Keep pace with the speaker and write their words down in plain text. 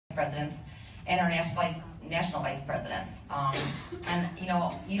presidents and our national vice presidents. And you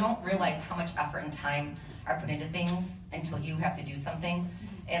know, you don't realize how much effort and time are put into things until you have to do something.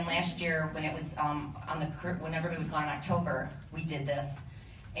 And last year, when it was when everybody was gone in October, we did this,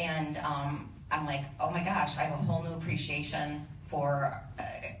 and I'm like, oh my gosh, I have a whole new appreciation for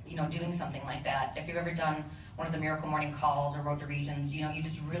you know, doing something like that. If you've ever done one of the Miracle Morning Calls or Road to Regions, you know, you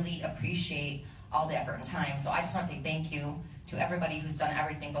just really appreciate all the effort and time. So I just want to say thank you to everybody who's done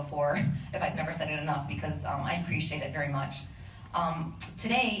everything before, if I've never said it enough, because I appreciate it very much.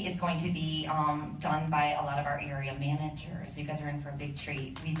 Today is going to be done by a lot of our area managers. So you guys are in for a big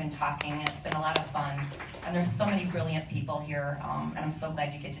treat. We've been talking, and it's been a lot of fun. And there's so many brilliant people here, and I'm so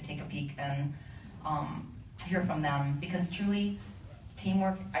glad you get to take a peek and hear from them, because truly,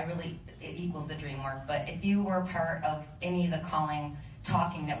 teamwork, it equals the dream work. But if you were part of any of the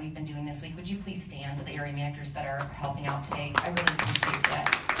talking that we've been doing this week, would you please stand to the area managers that are helping out today? I really appreciate that.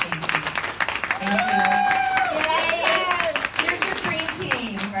 Thank you. Thank you. Here's your dream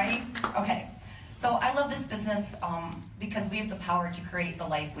team, right? Okay. So I love this business because we have the power to create the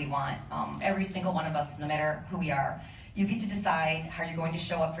life we want. Every single one of us, no matter who we are, you get to decide how you're going to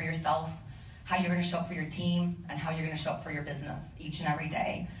show up for yourself, how you're going to show up for your team, and how you're going to show up for your business each and every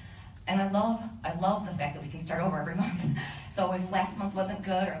day. And I love the fact that we can start over every month. So if last month wasn't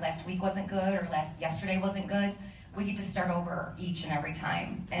good, or last week wasn't good, or yesterday wasn't good, we get to start over each and every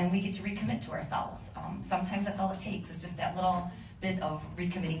time, and we get to recommit to ourselves. Sometimes that's all it takes. It's just that little bit of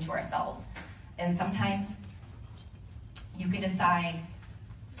recommitting to ourselves. And sometimes you can decide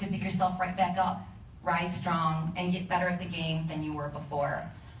to pick yourself right back up, rise strong, and get better at the game than you were before.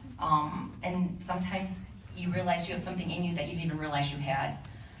 And sometimes you realize you have something in you that you didn't even realize you had.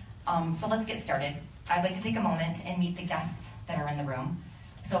 So let's get started. I'd like to take a moment and meet the guests that are in the room.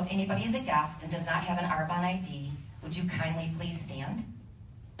 So if anybody is a guest and does not have an Arbonne ID, would you kindly please stand?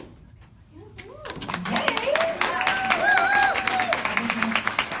 Yay!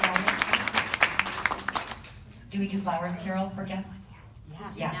 Do we do flowers, Carol, for guests?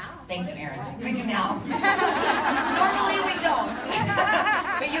 Yes. Thank you, Erin. We do now. Normally we don't.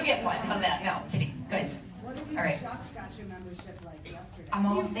 But you get one. How's that? No, kidding. Good. What if you just got your membership like yesterday? I'm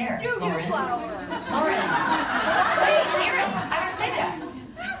almost there. You Lauren. get a flower. Lauren. Wait, Erin, I want to say that.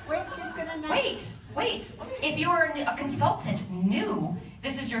 Wait, she's gonna know. Wait. If you're a consultant new,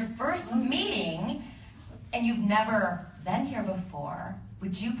 this is your first meeting, and you've never been here before,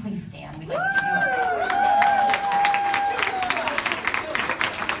 would you please stand? We'd like to give you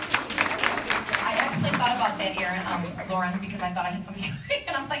I actually thought about that, Erin, Lauren, because I thought I had something,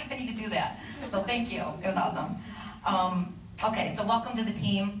 and I'm like, I need to do that. So thank you. It was awesome. Okay, so welcome to the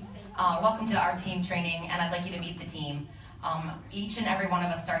team. Welcome to our team training, and I'd like you to meet the team. Each and every one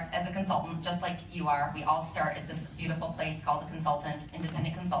of us starts as a consultant, just like you are. We all start at this beautiful place called the Consultant,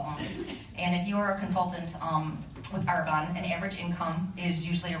 Independent Consultant. And if you are a consultant with Arbonne, an average income is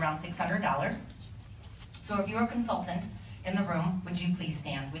usually around $600. So if you're a consultant in the room, would you please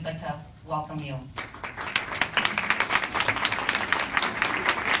stand? We'd like to welcome you.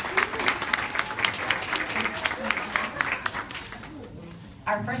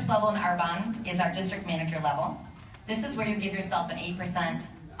 Our first level in Arbonne is our district manager level. This is where you give yourself an 8%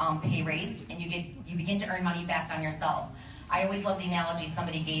 pay raise, and you begin to earn money back on yourself. I always love the analogy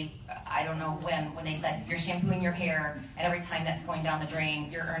somebody gave, I don't know when they said, you're shampooing your hair, and every time that's going down the drain,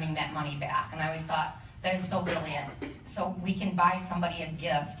 you're earning that money back. And I always thought, that is so brilliant. So we can buy somebody a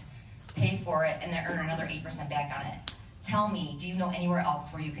gift, pay for it, and then earn another 8% back on it. Tell me, do you know anywhere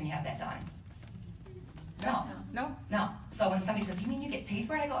else where you can have that done? No. So when somebody says, you mean you get paid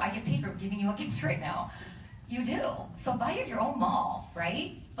for it? I go, I get paid for giving you a gift right now. You do. So buy at your own mall,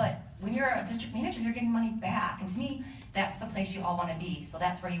 right? But when you're a district manager, you're getting money back. And to me, that's the place you all want to be. So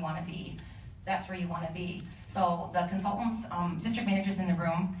that's where you want to be. That's where you want to be. So the consultants, district managers in the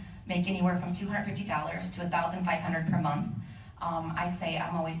room make anywhere from $250 to $1,500 per month. I say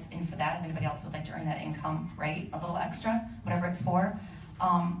I'm always in for that if anybody else would like to earn that income, right? A little extra, whatever it's for.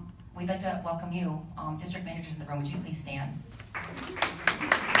 We'd like to welcome you, district managers in the room. Would you please stand?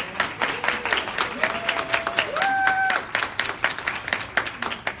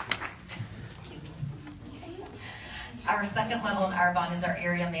 Our second level in Arbonne is our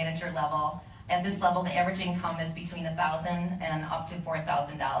area manager level. At this level, the average income is between $1,000 and up to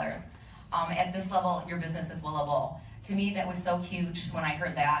 $4,000. At this level, your business is willable. To me, that was so huge when I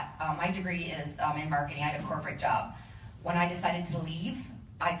heard that. My degree is in marketing. I had a corporate job. When I decided to leave,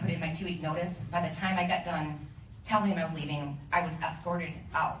 I put in my 2-week notice. By the time I got done telling them I was leaving, I was escorted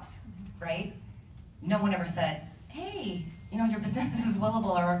out, right? No one ever said, hey, you know, your business is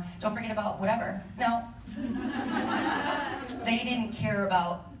willable, or don't forget about whatever. No. They didn't care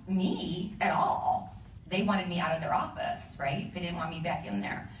about me at all. They wanted me out of their office, right? They didn't want me back in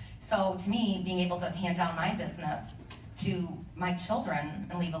there. So to me, being able to hand down my business to my children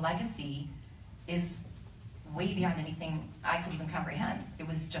and leave a legacy is way beyond anything I could even comprehend. It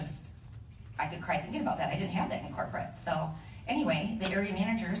was just, I could cry thinking about that. I didn't have that in corporate. So anyway, the area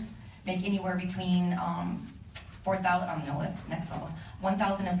managers make anywhere between 4,000, no, that's next level,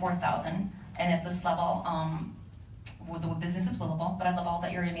 1,000 and 4,000. And at this level, well, the business is willable, but I'd love all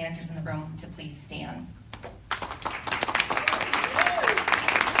the area managers in the room to please stand.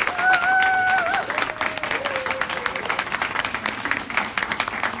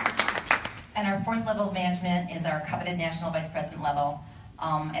 And our fourth level of management is our coveted national vice president level.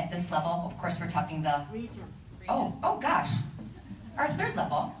 At this level, of course, we're talking the Region. oh gosh, our third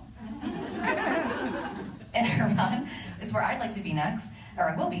level. And Herman is where I'd like to be next, or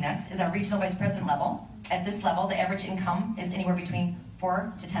I will be next, is our regional vice president level. At this level, the average income is anywhere between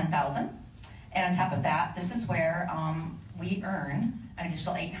 $4,000 to $10,000. And on top of that, this is where we earn an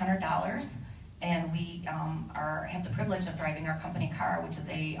additional $800, and we have the privilege of driving our company car, which is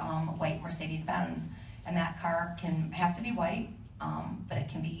a white Mercedes-Benz. And that car has to be white, but it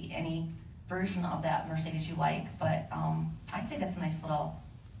can be any version of that Mercedes you like. But I'd say that's a nice little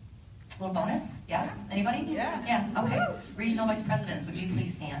bonus. Yes? Anybody? Yeah. Yeah, okay. Regional vice presidents, would you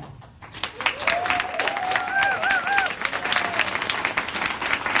please stand?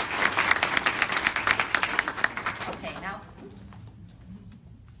 Okay, now.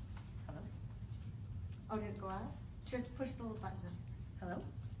 Hello? Oh, did it go out? Just push the little button. Hello?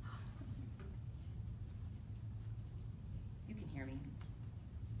 You can hear me.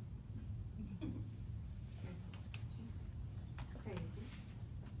 It's crazy.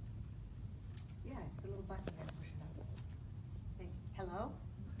 Yeah, the little button, you gotta push it out. Hello?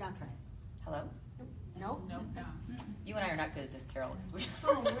 Now try it. Hello? Nope? No. You and I are not good at this, Carol, because we.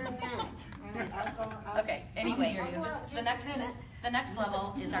 Oh, we're not. All right, I'll go. Okay, anyway, I'll go out the just next, a minute. the next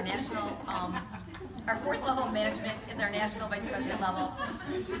level is our national, our fourth level of management is our national vice president level.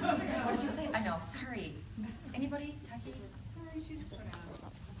 What did you say? I know, sorry. Anybody, Tucky? Sorry, she just went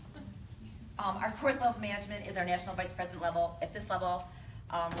out. Our fourth level of management is our national vice president level. At this level,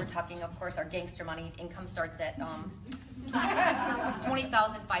 we're talking, of course, our gangster money. Income starts at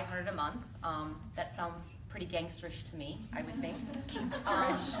 $20,500 a month. That sounds pretty gangsterish to me, I would think.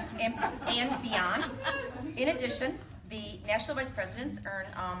 And beyond. In addition, the national vice presidents earn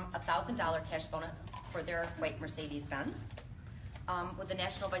a $1,000 cash bonus for their white Mercedes-Benz. With the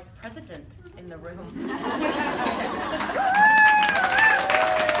national vice president in the room.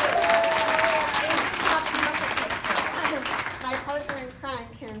 My partner in crime,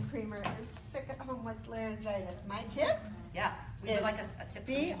 Karen Creamer, is sick at home with laryngitis. My tip Yes, we would is like a tip.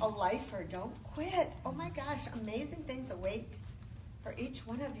 be a lifer. Don't quit. Oh my gosh, amazing things await for each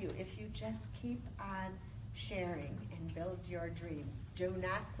one of you if you just keep on sharing and build your dreams. Do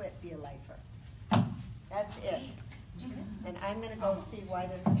not quit, be a lifer. That's it. And I'm gonna go see why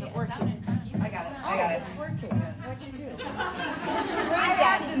this isn't working. I got it. Oh, I got it. it's working. What'd you do? I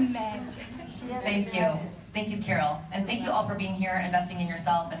got the magic. She had Thank the you. magic. Thank you, Carol. And thank you all for being here, investing in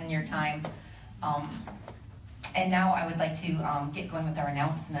yourself and in your time. And now I would like to get going with our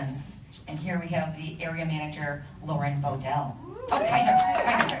announcements. And here we have the area manager, Lauren Bodell. Oh, Kaiser.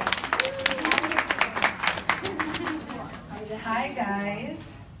 Hi, guys.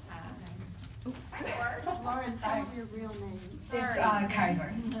 Lauren, tell me your real name. It's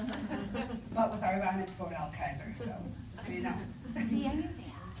Kaiser. But with Arbonne, it's Bodell Kaiser, so you know. See, I knew that.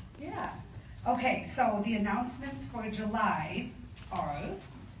 Yeah. Okay, so the announcements for July are,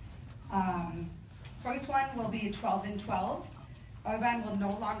 first one will be 12 and 12. Arbonne will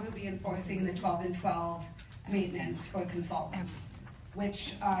no longer be enforcing the 12 and 12 maintenance for consultants,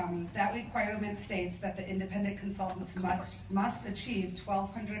 which that requirement states that the independent consultants must achieve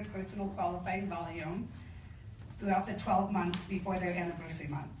 1,200 personal qualifying volume throughout the 12 months before their anniversary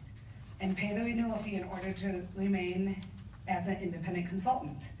month, and pay the renewal fee in order to remain as an independent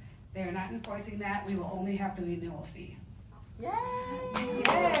consultant. They are not enforcing that. We will only have the renewal fee. Yay!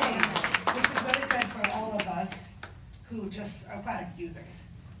 Yay! Which is really good for all of us who just are product users.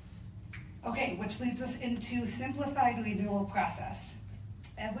 Okay, which leads us into simplified renewal process.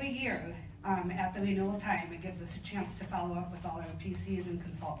 Every year at the renewal time, it gives us a chance to follow up with all our PCs and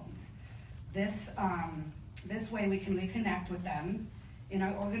consultants. This way we can reconnect with them in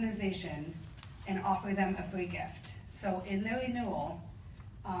our organization and offer them a free gift. So in the renewal,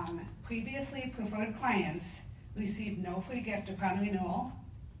 previously preferred clients received no free gift upon renewal,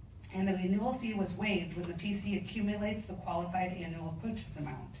 and the renewal fee was waived when the PC accumulates the qualified annual purchase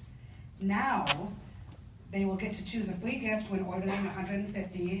amount. Now, They will get to choose a free gift when ordering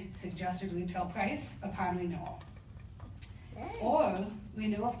 $150 suggested retail price upon renewal. Yay. Or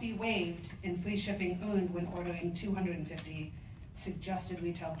renewal fee waived and free shipping earned when ordering $250 suggested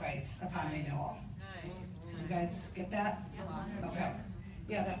retail price upon renewal. So you guys get that? Okay.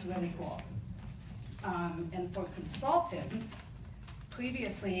 Yeah, that's really cool. And for consultants,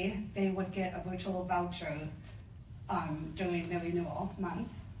 previously, they would get a virtual voucher during the renewal month.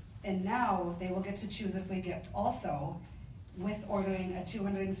 And now they will get to choose a free gift also with ordering a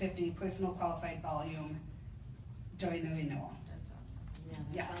 $250 personal qualified volume during the renewal.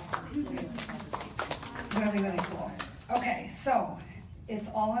 Yes. Really, really cool. Okay, so it's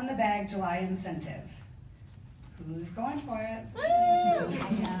all in the bag July incentive. Who's going for it?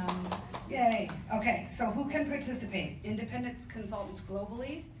 Yay. Okay, so who can participate? Independent consultants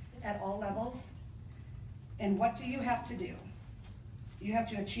globally at all levels. And what do you have to do? You have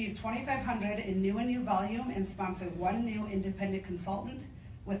to achieve 2,500 in new and new volume and sponsor one new independent consultant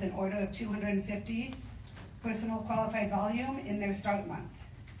with an order of 250 personal qualified volume in their start month.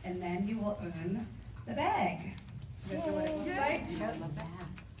 And then you will earn the bag. You guys know what it looks like?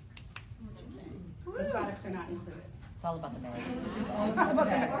 The products are not included. It's all about the bag. It's all about the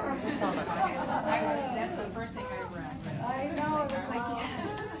bag. It's all about the bag. That's the first thing I read. I know, it was like,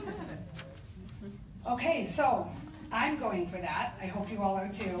 yes. Okay, so I'm going for that. I hope you all are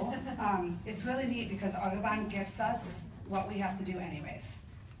too. It's really neat because Audubon gifts us what we have to do anyways.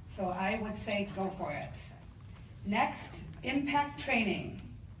 So I would say go for it. Next, Impact Training,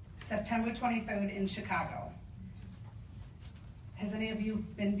 September 23rd in Chicago. Has any of you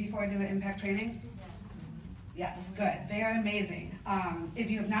been before to an Impact Training? Yes, good. They are amazing. If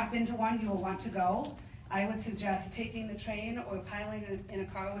you have not been to one, you will want to go. I would suggest taking the train or piling in a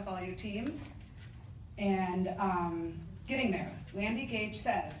car with all your teams and getting there. Randy Gage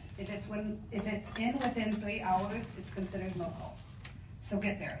says if it's in within 3 hours, it's considered local. So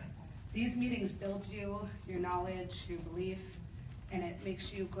get there. These meetings build you, your knowledge, your belief, and it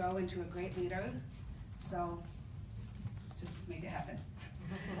makes you grow into a great leader. So just make it happen.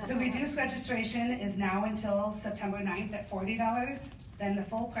 The reduced registration is now until September 9th at $40, then the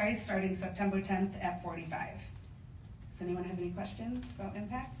full price starting September 10th at $45. Does anyone have any questions about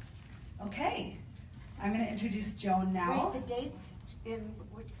Impact? Okay, I'm going to introduce Joan now. Wait, the dates in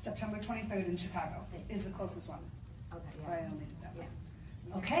which? September 23rd in Chicago is the closest one. Okay, So I yeah. only did that one.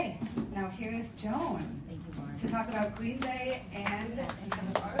 Yeah. Okay, now here is Joan Thank you, Lauren. to talk about Green Bay and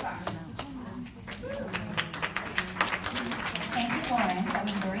Audubon. Thank you, Lauren, that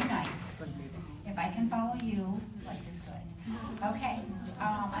was very nice. If I can follow you, life is good. Okay,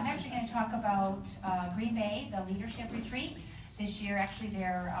 I'm actually going to talk about Green Bay, the leadership retreat. This year, actually,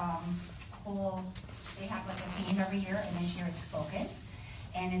 their they have like a theme every year, and this year it's focus.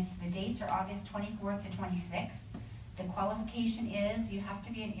 And the dates are August 24th to 26th. The qualification is you have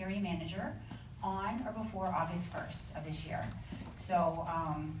to be an area manager on or before August 1st of this year, so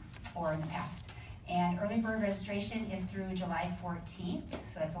or in the past. And early bird registration is through July 14th,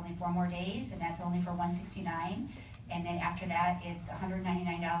 so that's only 4 more days, and that's only for $169. And then after that, it's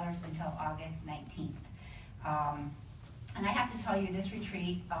 $199 until August 19th. And I have to tell you, this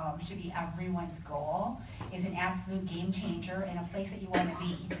retreat should be everyone's goal. It's an absolute game changer and a place that you want to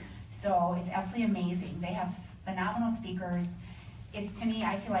be. So it's absolutely amazing. They have phenomenal speakers. It's, to me,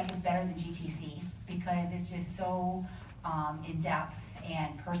 I feel like it's better than GTC because it's just so in-depth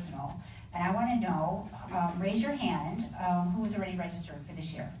and personal. And I want to know, raise your hand, who is already registered for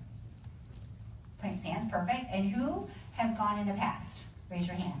this year? Point hands, perfect. And who has gone in the past? Raise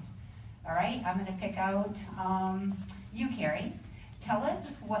your hand. All right, I'm going to pick out you, Carrie. Tell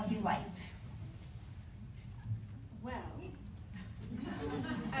us what you liked. Well,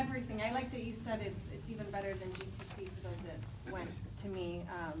 everything. I like that you said it's even better than GTC for those that went. To me,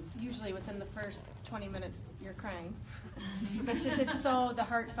 usually within the first 20 minutes, you're crying. But it's so the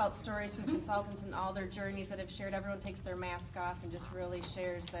heartfelt stories from the consultants and all their journeys that have shared. Everyone takes their mask off and just really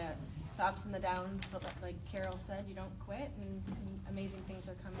shares the ups and the downs. But like Carol said, you don't quit, and amazing things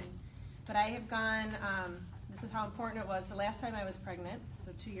are coming. But I have gone. This is how important it was. The last time I was pregnant,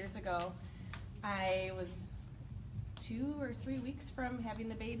 so 2 years ago, I was 2 or 3 weeks from having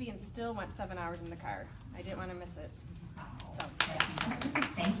the baby and still went 7 hours in the car. I didn't want to miss it. So.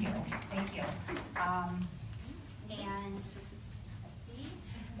 Thank you, thank you. And let's see,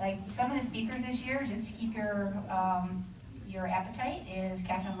 like some of the speakers this year, just to keep your appetite, is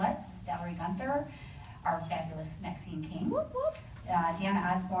Catherine Lutz, Valerie Gunther, our fabulous Maxine King,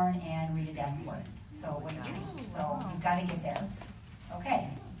 Deanna Osborne, and Rita Davenport. So what a treat. So you've got to get there. Okay.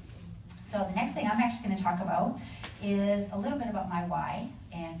 So the next thing I'm actually going to talk about is a little bit about my why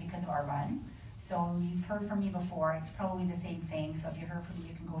and because of our run. So you've heard from me before, it's probably the same thing, so if you heard from me,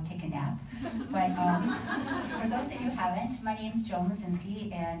 you can go take a nap. But for those of you who haven't, my name's Joan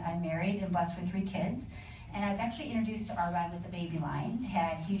Lasinski, and I'm married and blessed with 3 kids. And I was actually introduced to Arbonne with the baby line,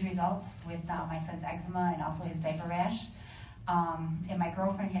 had huge results with my son's eczema and also his diaper rash. And my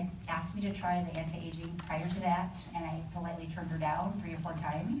girlfriend had asked me to try the anti-aging prior to that, and I politely turned her down 3 or 4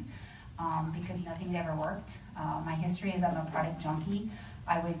 times because nothing had ever worked. My history is I'm a product junkie.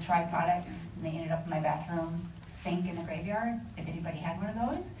 I would try products, and they ended up in my bathroom sink in the graveyard, if anybody had one of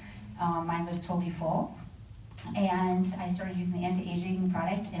those. Mine was totally full. And I started using the anti-aging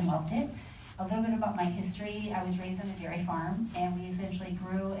product and loved it. A little bit about my history, I was raised on a dairy farm, and we essentially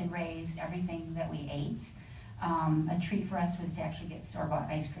grew and raised everything that we ate. A treat for us was to actually get store-bought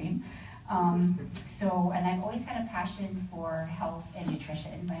ice cream. And I've always had a passion for health and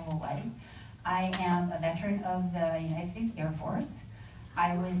nutrition my whole life. I am a veteran of the United States Air Force.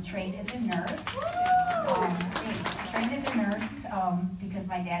 I was trained as a nurse. Because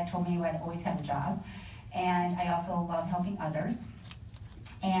my dad told me I'd always have a job. And I also love helping others.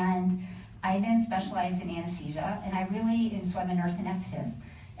 And I then specialized in anesthesia, and so I'm a nurse anesthetist,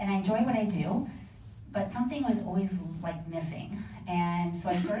 and I enjoy what I do, but something was always like missing. And so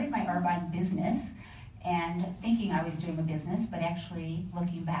I started my Arbonne business, and thinking I was doing a business, but actually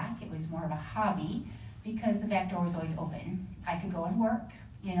looking back, it was more of a hobby because the back door was always open. I could go and work,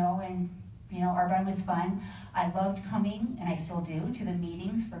 and Arbonne was fun. I loved coming, and I still do, to the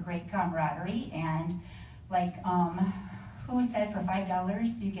meetings for great camaraderie, and who said for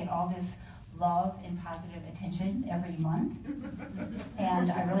 $5 you get all this love and positive attention every month?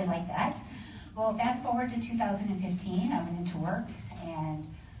 And I really like that. Well, fast forward to 2015, I went into work, and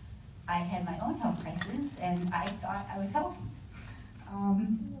I had my own health crisis, and I thought I was healthy.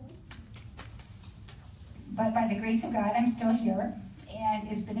 But by the grace of God, I'm still here, and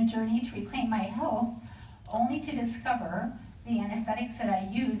it's been a journey to reclaim my health, only to discover the anesthetics that I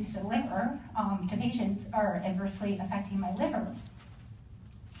use to deliver to patients are adversely affecting my liver.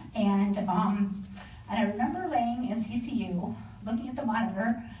 And I remember laying in CCU, looking at the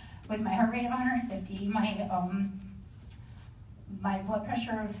monitor with my heart rate of 150, my blood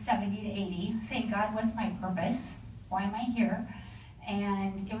pressure of 70 to 80, saying, God, what's my purpose? Why am I here?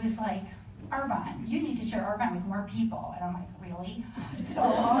 And it was like, Arbonne, you need to share Arbonne with more people. And I'm like, really? So,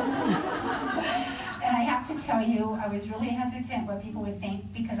 and I have to tell you, I was really hesitant what people would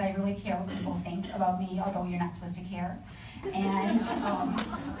think because I really care what people think about me, although you're not supposed to care. And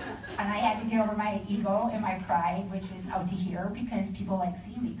I had to get over my ego and my pride, which was out to here, because people like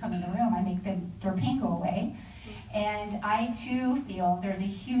seeing me come in the room. I make their pain go away. And I too feel there's a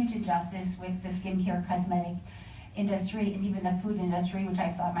huge injustice with the skincare cosmetic industry and even the food industry, which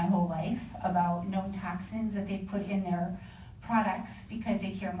I've thought my whole life, about known toxins that they put in their products because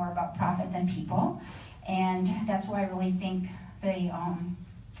they care more about profit than people. And that's why I really think the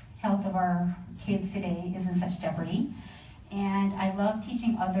health of our kids today is in such jeopardy. And I love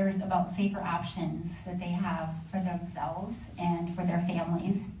teaching others about safer options that they have for themselves and for their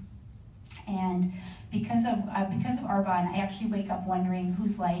families. And because of Arbonne, I actually wake up wondering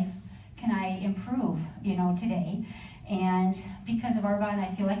whose life can I improve, today. And because of Arbonne,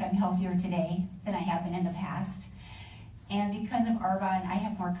 I feel like I'm healthier today than I have been in the past. And because of Arbonne, I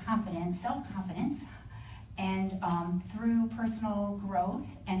have more confidence, self-confidence, and through personal growth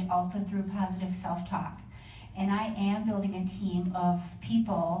and also through positive self-talk. And I am building a team of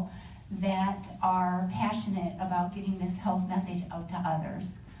people that are passionate about getting this health message out to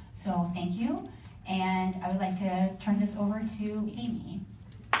others. So thank you, and I would like to turn this over to Amy.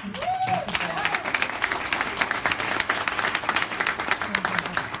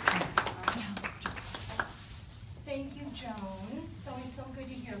 Thank you, Joan. It's always so good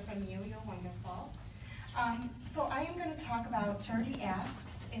to hear from you. You're wonderful. So I am going to talk about 30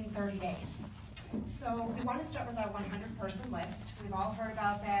 asks in 30 days. So we want to start with our 100-person list. We've all heard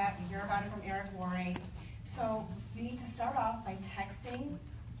about that. We hear about it from Eric Worre. So you need to start off by texting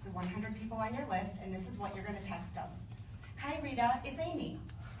the 100 people on your list, and this is what you're going to text them. Hi, Rita. It's Amy.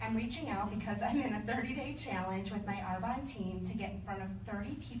 I'm reaching out because I'm in a 30-day challenge with my Arbonne team to get in front of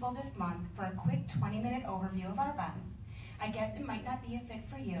 30 people this month for a quick 20-minute overview of Arbonne. I get it might not be a fit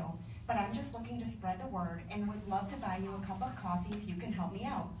for you, but I'm just looking to spread the word and would love to buy you a cup of coffee if you can help me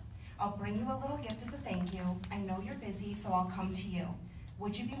out. I'll bring you a little gift as a thank you. I know you're busy, so I'll come to you.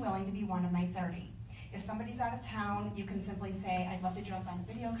 Would you be willing to be one of my 30? If somebody's out of town, you can simply say, I'd love to jump on a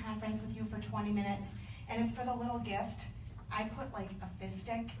video conference with you for 20 minutes. And as for the little gift, I put like a fist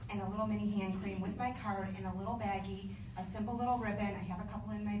stick and a little mini hand cream with my card in a little baggie, a simple little ribbon. I have a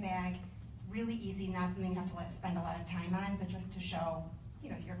couple in my bag. Really easy, not something you have to spend a lot of time on, but just to show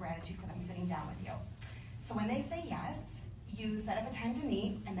your gratitude for them sitting down with you. So when they say yes, you set up a time to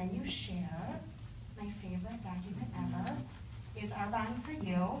meet, and then you share. My favorite document ever is our bond for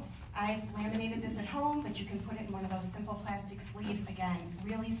you. I've laminated this at home, but you can put it in one of those simple plastic sleeves. Again,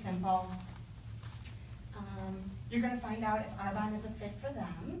 really simple. You're going to find out if our bond is a fit for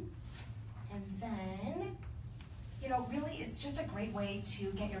them. And then, really, it's just a great way to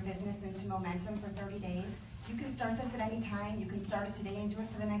get your business into momentum for 30 days. You can start this at any time. You can start it today and do it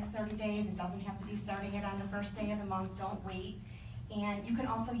for the next 30 days. It doesn't have to be starting it on the first day of the month. Don't wait. And you can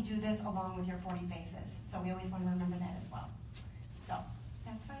also do this along with your 40 faces. So we always want to remember that as well. So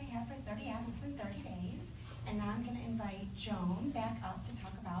that's what I have for 30 asks in 30 days. And now I'm going to invite Joan back up to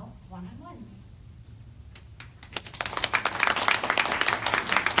talk about one-on-ones.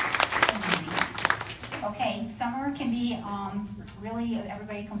 Okay, summer can be really,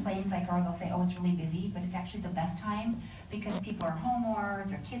 everybody complains like, or they'll say, oh, it's really busy, but it's actually the best time because people are home more,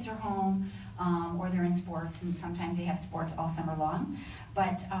 their kids are home, or they're in sports, and sometimes they have sports all summer long.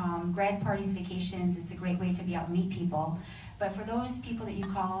 But grad parties, vacations, it's a great way to be out and meet people. But for those people that you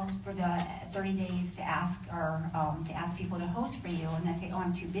called for the 30 days to ask, or to ask people to host for you, and they say, oh,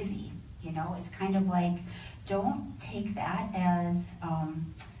 I'm too busy, it's kind of like, don't take that as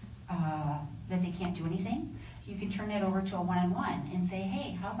that they can't do anything. You can turn that over to a one-on-one and say,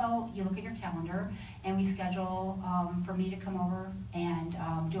 hey, how about you look at your calendar and we schedule for me to come over and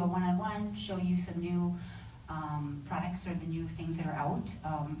do a one-on-one, show you some new products or the new things that are out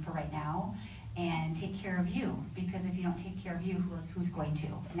for right now, and take care of you, because if you don't take care of you, who's going to?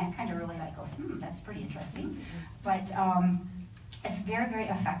 And that kind of really like goes, that's pretty interesting. But it's very, very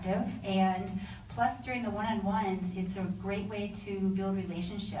effective, and plus during the one-on-ones, it's a great way to build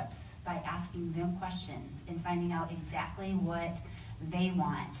relationships by asking them questions and finding out exactly what they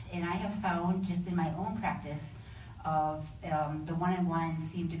want. And I have found just in my own practice of the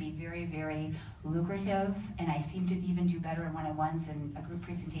one-on-ones seem to be very, very lucrative, and I seem to even do better in one-on-ones than a group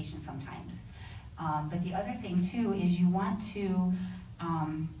presentation sometimes. But the other thing too is you want to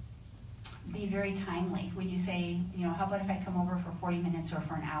be very timely. When you say, how about if I come over for 40 minutes or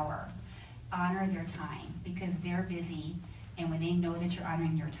for an hour? Honor their time, because they're busy, and when they know that you're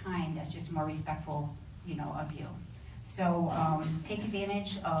honoring their time, that's just more respectful, of you. So take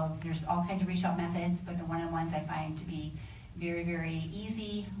advantage of, there's all kinds of reach out methods, but the one-on-ones I find to be very, very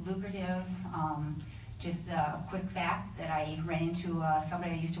easy, lucrative. Just a quick fact that I ran into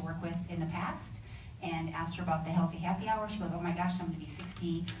somebody I used to work with in the past and asked her about the Healthy Happy Hour. She goes, oh my gosh, I'm going to be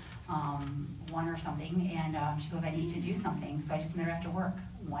 61 or something, and she goes, I need to do something. So I just met her after work,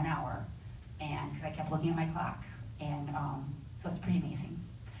 1 hour, and because I kept looking at my clock, and so it's pretty amazing.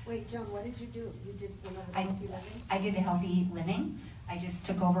 Wait, Joan, what did you do? You did one over the healthy living? I did the healthy living. I just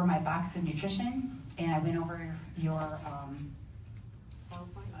took over my box of nutrition, and I went over your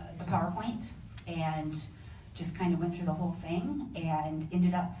the PowerPoint, and just kind of went through the whole thing, and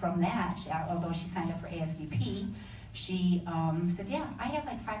ended up from that, although she signed up for ASVP, she said, yeah, I have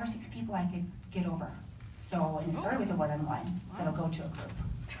like 5 or 6 people I could get over. So, and it started with a one-on-one, that'll go to a group.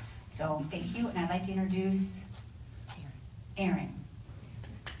 So thank you, and I'd like to introduce Erin.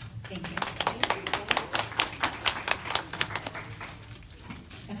 Thank you.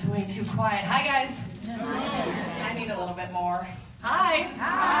 It's way too quiet. Hi, guys. Hi. I need a little bit more. Hi.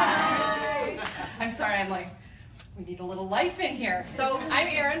 Hi. I'm sorry, I'm like, we need a little life in here. So I'm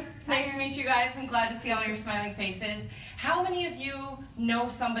Erin. It's nice to meet you guys. I'm glad to see all your smiling faces. How many of you know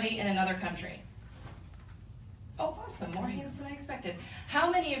somebody in another country? Oh, awesome. More hands than I expected. How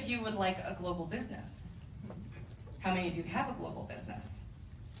many of you would like a global business? How many of you have a global business?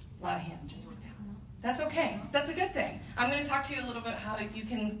 A lot of hands just went down. That's okay. That's a good thing. I'm going to talk to you a little bit how you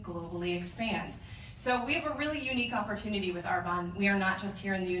can globally expand. So we have a really unique opportunity with Arbonne. We are not just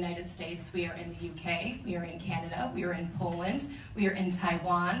here in the United States. We are in the UK. We are in Canada. We are in Poland. We are in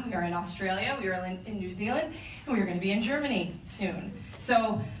Taiwan. We are in Australia. We are in New Zealand. And we are going to be in Germany soon.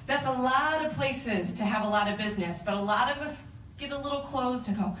 So that's a lot of places to have a lot of business. But a lot of us get a little closed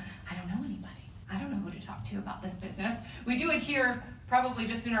and go, I don't know anybody. I don't know who to talk to about this business. We do it here probably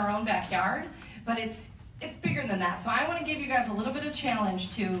just in our own backyard, but it's bigger than that. So I want to give you guys a little bit of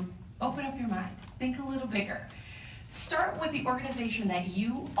challenge to open up your mind, think a little bigger. Start with the organization that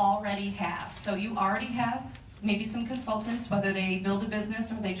you already have. So you already have maybe some consultants, whether they build a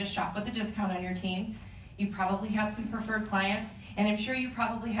business or they just shop with a discount on your team. You probably have some preferred clients, and I'm sure you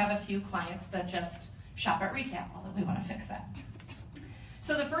probably have a few clients that just shop at retail, although we want to fix that.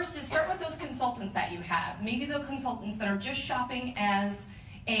 So the first is start with those consultants that you have. Maybe the consultants that are just shopping as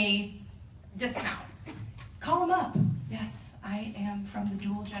a discount. Call them up. Yes, I am from the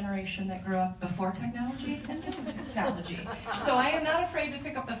dual generation that grew up before technology and during technology. So I am not afraid to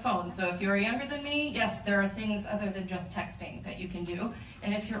pick up the phone. So if you're younger than me, yes, there are things other than just texting that you can do.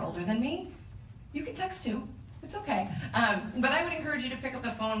 And if you're older than me, you can text too. It's okay. But I would encourage you to pick up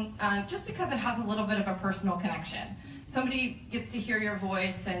the phone just because it has a little bit of a personal connection. Somebody gets to hear your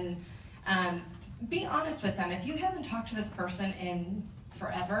voice, and be honest with them. If you haven't talked to this person in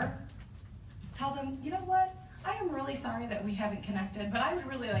forever, tell them, you know what? I am really sorry that we haven't connected, but I would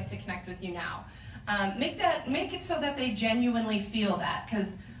really like to connect with you now. Make it so that they genuinely feel that,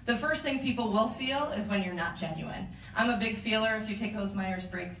 because the first thing people will feel is when you're not genuine. I'm a big feeler. If you take those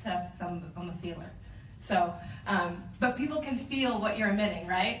Myers-Briggs tests, I'm a feeler. So, but people can feel what you're emitting,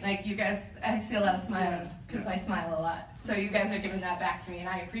 right? Like you guys, I see a lot of smiling because I smile a lot. So you guys are giving that back to me, and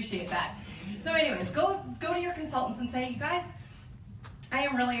I appreciate that. So anyways, go to your consultants and say, you guys, I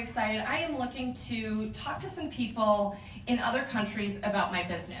am really excited. I am looking to talk to some people in other countries about my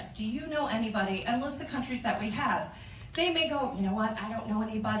business. Do you know anybody? And list the countries that we have. They may go, you know what, I don't know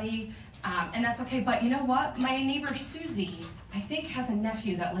anybody, and that's okay, but you know what? My neighbor Susie, I think, has a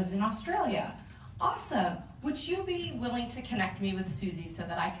nephew that lives in Australia. Awesome. Would you be willing to connect me with Susie so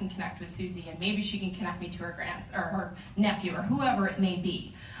that I can connect with Susie, and maybe she can connect me to her her nephew or whoever it may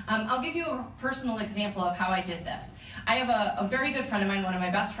be? I'll give you a personal example of how I did this. I have a very good friend of mine, one of my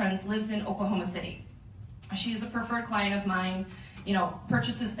best friends, lives in Oklahoma City. She's a preferred client of mine,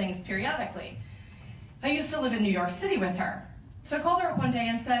 purchases things periodically. I used to live in New York City with her. So I called her up one day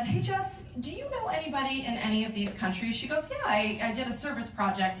and said, hey Jess, do you know anybody in any of these countries? She goes, yeah, I did a service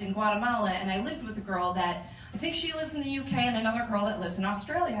project in Guatemala, and I lived with a girl that, I think she lives in the UK, and another girl that lives in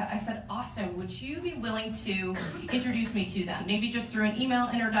Australia. I said, awesome, would you be willing to introduce me to them? Maybe just through an email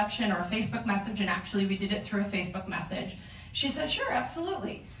introduction or a Facebook message, and actually we did it through a Facebook message. She said, sure,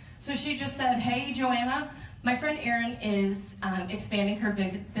 absolutely. So she just said, hey Joanna, my friend Erin is expanding her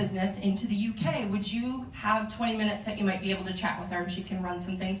big business into the UK. Would you have 20 minutes that you might be able to chat with her, and she can run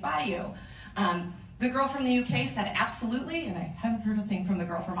some things by you? The girl from the UK said absolutely, and I haven't heard a thing from the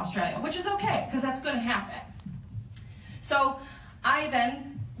girl from Australia, which is okay, because that's going to happen. So I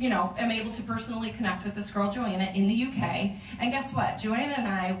then, am able to personally connect with this girl, Joanna, in the UK, and guess what? Joanna and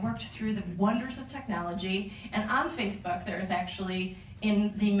I worked through the wonders of technology, and on Facebook there is actually,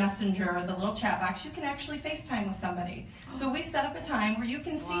 in the messenger, the little chat box, you can actually FaceTime with somebody. So we set up a time where you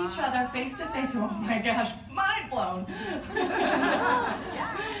can see each other face to face. Oh my gosh, mind blown.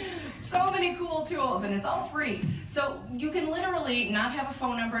 So many cool tools, and it's all free. So you can literally not have a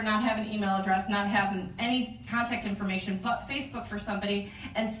phone number, not have an email address, not have any contact information, but Facebook for somebody,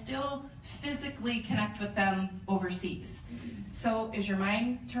 and still physically connect with them overseas. So is your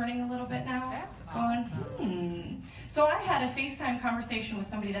mind turning a little bit now? That's awesome. So I had a FaceTime conversation with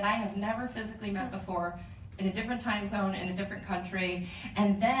somebody that I have never physically met before, in a different time zone, in a different country,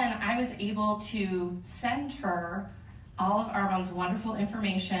 and then I was able to send her all of Arbonne's wonderful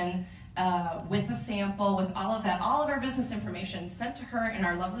information with a sample, with all of that, all of our business information sent to her in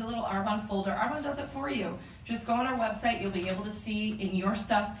our lovely little Arbonne folder. Arbonne does it for you. Just go on our website, you'll be able to see in your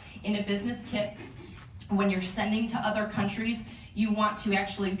stuff in a business kit. When you're sending to other countries, you want to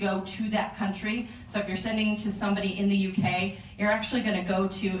actually go to that country. So if you're sending to somebody in the UK, you're actually going to go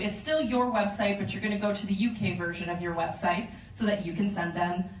to, it's still your website, but you're going to go to the UK version of your website so that you can send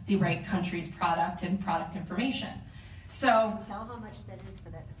them the right country's product and product information. So Tell how much that is for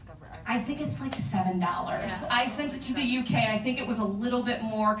that Discover Arbonne. I think it's like $7. I sent it to the UK. I think it was a little bit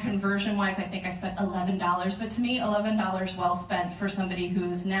more conversion-wise. I think I spent $11, but to me, $11 well spent for somebody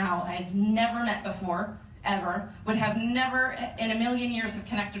who's now, I've never met before, ever, would have never in a million years have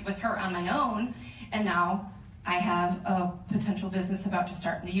connected with her on my own, and now I have a potential business about to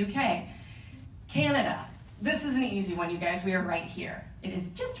start in the UK. Canada. This is an easy one, you guys. We are right here. It is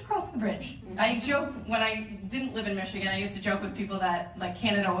just across the bridge. I joke, when I didn't live in Michigan, I used to joke with people that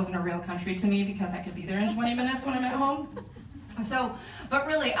Canada wasn't a real country to me because I could be there in 20 minutes when I'm at home. So, but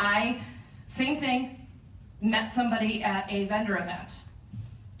really, same thing, met somebody at a vendor event.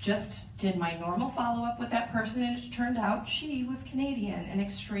 Just did my normal follow-up with that person, and it turned out she was Canadian and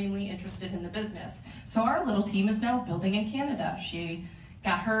extremely interested in the business. So our little team is now building in Canada. She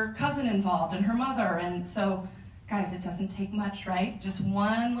got her cousin involved and her mother, and so, guys, it doesn't take much, right? Just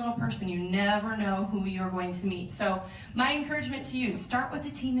one little person. You never know who you're going to meet. So my encouragement to you, start with the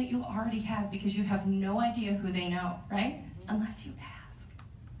team that you already have, because you have no idea who they know, right? Unless you ask.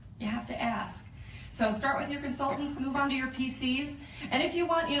 You have to ask. So start with your consultants, move on to your PCs, and if you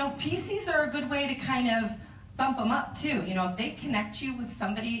want, PCs are a good way to kind of bump them up too. If they connect you with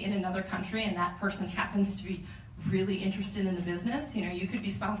somebody in another country and that person happens to be really interested in the business, you could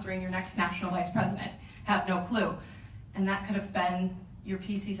be sponsoring your next national vice president, have no clue. And that could have been your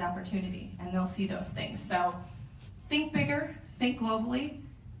PC's opportunity, and they'll see those things. So think bigger, think globally,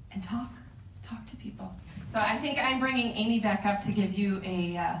 and talk to people. So I think I'm bringing Amy back up to give you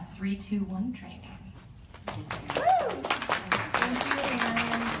a 3, 2, 1 training. Thank you,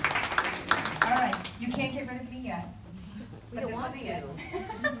 Erin. All right, you can't get rid of me yet. But this will be it.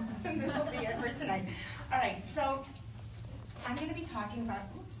 This will be it for tonight. All right, so I'm going to be talking about,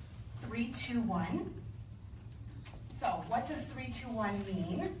 3, 2, 1. So what does 3, 2, 1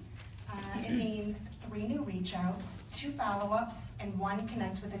 mean? It means 3 new reach outs, 2 follow-ups, and 1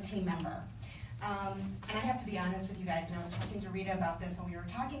 connect with a team member. And I have to be honest with you guys, and I was talking to Rita about this when we were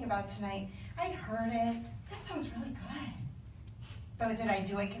talking about tonight. I'd heard it, that sounds really good. But did I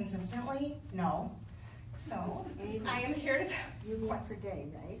do it consistently? No. So I am here to tell You mean per day,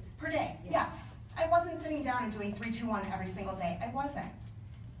 right? per day, yes. I wasn't sitting down and doing 3, 2, 1 every single day. I wasn't.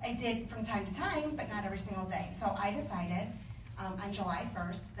 I did from time to time, but not every single day. So I decided on July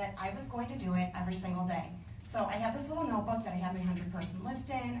 1st that I was going to do it every single day. So I have this little notebook that I have my 100-person list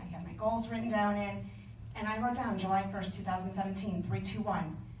in, I have my goals written down in, and I wrote down July 1st, 2017, 3, 2,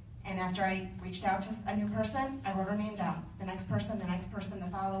 1. And after I reached out to a new person, I wrote her name down. The next person, the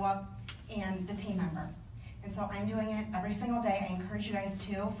follow-up, and the team member. And so I'm doing it every single day. I encourage you guys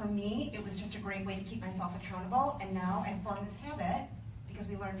to. For me, it was just a great way to keep myself accountable, and now I've formed this habit, because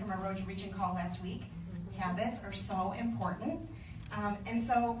we learned from our Road to Reaching call last week. Habits are so important. And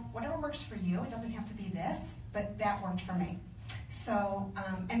so whatever works for you, it doesn't have to be this, but that worked for me. So,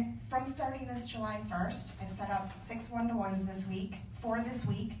 and from starting this July 1st, I've set up 6 one-to-ones this week, 4 this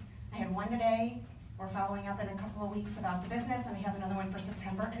week. I had 1 today. We're following up in a couple of weeks about the business, and I have another one for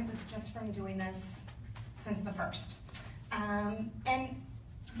September, and it was just from doing this since the 1st. And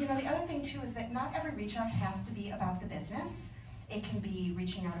you know, the other thing too is that not every reach out has to be about the business. It can be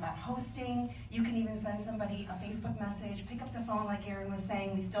reaching out about hosting. You can even send somebody a Facebook message, pick up the phone like Erin was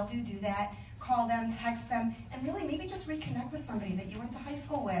saying, we still do that. Call them, text them, and really maybe just reconnect with somebody that you went to high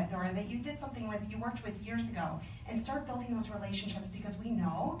school with or that you did something with, you worked with years ago, and start building those relationships, because we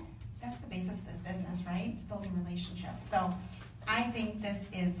know that's the basis of this business, right? It's building relationships. So I think this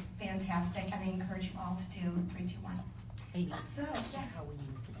is fantastic, and I encourage you all to do 3, 2, 1. Amy, So, yes. how will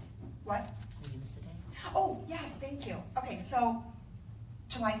you miss today? What? Will you miss today? Oh, yes, thank you. Okay, so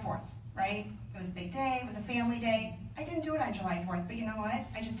July 4th, right? It was a big day, it was a family day. I didn't do it on July 4th, but you know what?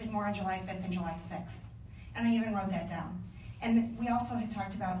 I just did more on July 5th and July 6th. And I even wrote that down. And we also had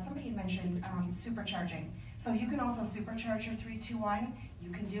talked about, somebody had mentioned supercharging. So you can also supercharge your 3, 2, 1.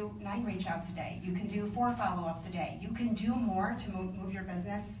 You can do 9 reach outs a day. You can do 4 follow-ups a day. You can do more to move your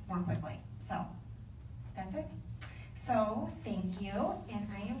business more quickly. So that's it. So thank you, and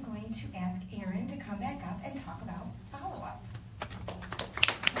I am going to ask Erin to come back up and talk about follow-up.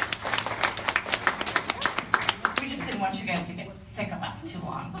 We just didn't want you guys to get sick of us too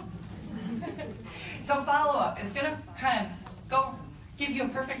long. So follow-up is gonna kind of give you a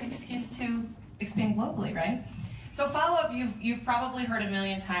perfect excuse to expand globally, right? So follow-up, you've probably heard a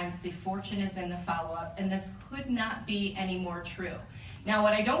million times, the fortune is in the follow-up, and this could not be any more true. Now,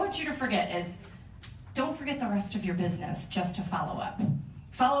 what I don't want you to forget is, don't forget the rest of your business just to follow up.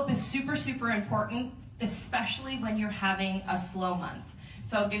 Follow-up is super, super important, especially when you're having a slow month.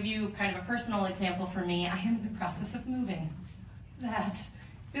 So I'll give you kind of a personal example for me. I am in the process of moving. That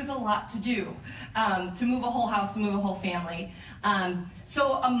is a lot to do, to move a whole house, move a whole family.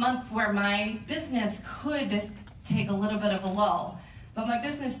 So a month where my business could take a little bit of a lull, but my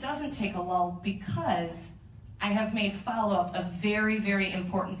business doesn't take a lull because I have made follow-up a very, very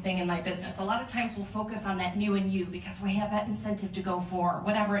important thing in my business. A lot of times we'll focus on that new and you because we have that incentive to go for,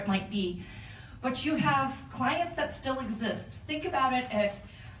 whatever it might be. But you have clients that still exist. Think about it if,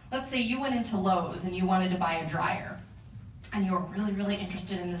 let's say you went into Lowe's and you wanted to buy a dryer, and you were really, really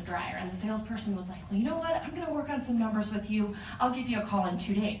interested in the dryer, and the salesperson was like, well, you know what, I'm gonna work on some numbers with you. I'll give you a call in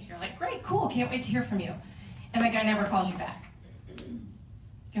 2 days. You're like, great, cool, can't wait to hear from you. And the guy never calls you back.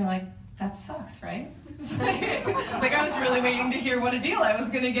 You're like, that sucks, right? Like I was really waiting to hear what a deal I was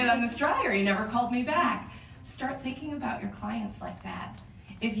gonna get on this dryer. He never called me back. Start thinking about your clients like that.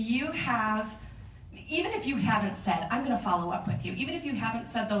 If you have, even if you haven't said, I'm gonna follow up with you, even if you haven't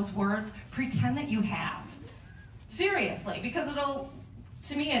said those words, pretend that you have. Seriously, because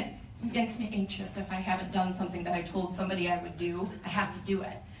to me, it makes me anxious if I haven't done something that I told somebody I would do. I have to do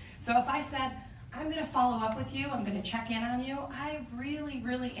it. So if I said, I'm gonna follow up with you, I'm gonna check in on you, I really,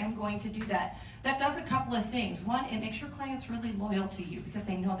 really am going to do that. That does a couple of things. One, it makes your clients really loyal to you because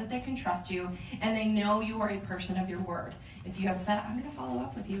they know that they can trust you and they know you are a person of your word. If you have said, I'm gonna follow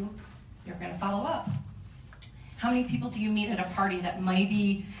up with you, you're gonna follow up. How many people do you meet at a party that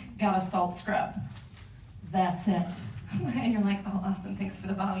maybe got a salt scrub? That's it. And you're like, oh, awesome, thanks for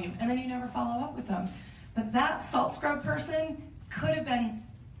the volume. And then you never follow up with them. But that salt scrub person could have been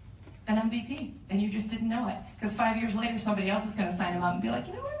an MVP, and you just didn't know it. Because 5 years later, somebody else is going to sign them up and be like,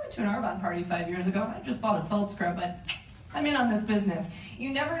 you know, I went to an Arbonne party 5 years ago. I just bought a salt scrub, but I'm in on this business.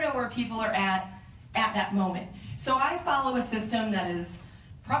 You never know where people are at that moment. So I follow a system that has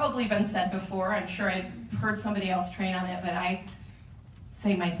probably been said before. I'm sure I've heard somebody else train on it, but I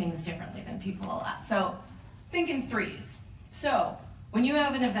say my things differently than people a lot. So think in threes. So when you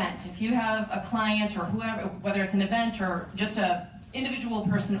have an event, if you have a client or whoever, whether it's an event or just a individual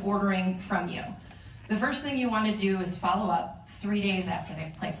person ordering from you, the first thing you want to do is follow up 3 days after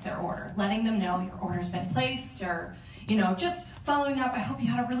they've placed their order, letting them know your order's been placed, or just following up. I hope you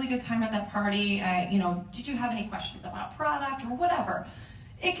had a really good time at that party. Did you have any questions about product or whatever?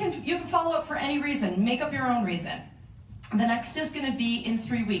 You can follow up for any reason. Make up your own reason. The next is going to be in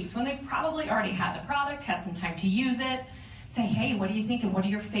 3 weeks when they've probably already had the product, had some time to use it. Say, hey, what do you think and what are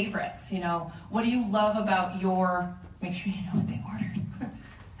your favorites? What do you love about make sure you know what they ordered.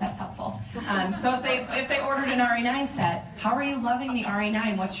 That's helpful. So if they ordered an RE9 set, how are you loving the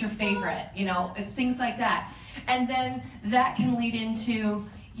RE9? What's your favorite? Things like that. And then that can lead into,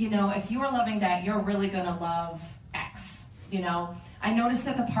 if you are loving that, you're really going to love X. I noticed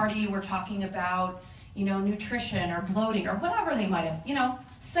at the party you were talking about, nutrition or bloating or whatever they might have,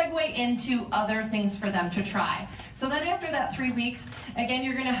 segue into other things for them to try. So then after that 3 weeks, again,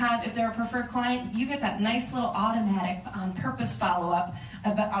 you're going to have, if they're a preferred client, you get that nice little automatic on-purpose follow-up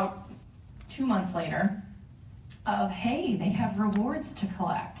about 2 months later of, hey, they have rewards to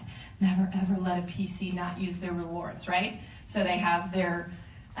collect. Never ever let a PC not use their rewards, right? So they have their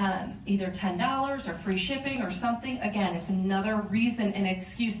either $10 or free shipping or something. Again, it's another reason and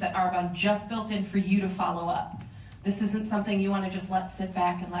excuse that Arbonne just built in for you to follow up. This isn't something you want to just let sit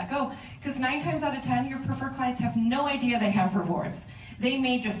back and let go, because 9 times out of 10, your preferred clients have no idea they have rewards. They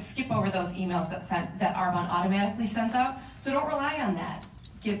may just skip over those emails that Arbonne automatically sends out, so don't rely on that.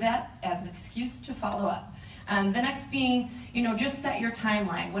 Give that as an excuse to follow up. The next being, just set your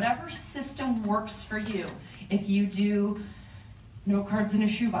timeline. Whatever system works for you. If you do no cards in a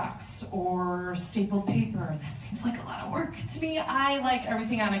shoebox or stapled paper, that seems like a lot of work to me. I like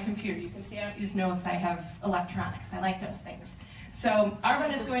everything on a computer. You can see I don't use notes, I have electronics. I like those things. So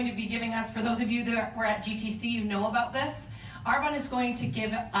Arbonne is going to be giving us, for those of you that were at GTC, you know about this, Arbonne is going to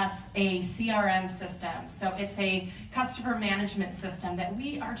give us a CRM system. So it's a customer management system that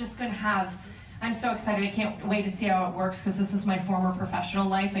we are just going to have. I'm so excited. I can't wait to see how it works, because this is my former professional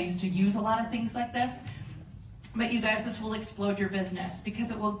life. I used to use a lot of things like this. But you guys, this will explode your business,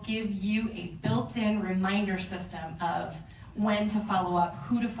 because it will give you a built-in reminder system of when to follow up,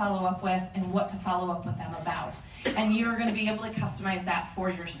 who to follow up with, and what to follow up with them about. And you're going to be able to customize that for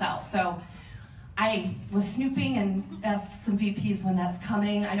yourself. So I was snooping and asked some VPs when that's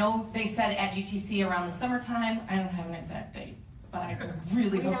coming. I know they said at GTC around the summertime. I don't have an exact date, but I'm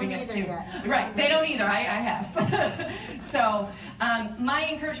really hoping it's soon. Right, they don't either. I asked. So my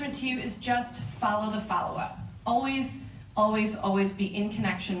encouragement to you is just follow the follow-up. Always, always, always be in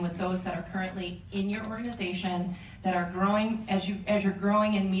connection with those that are currently in your organization, that are growing. As you're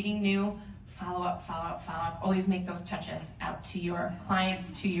growing and meeting new, follow up, follow up, follow up. Always make those touches out to your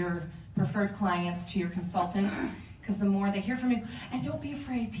clients, to your preferred clients, to your consultants, because the more they hear from you, and don't be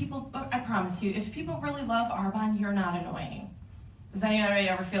afraid. People, I promise you, if people really love Arbonne, you're not annoying. Does anybody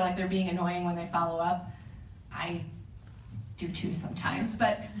ever feel like they're being annoying when they follow up? I do too sometimes,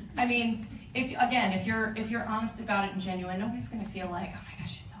 but I mean, if you're honest about it and genuine, nobody's going to feel like, oh my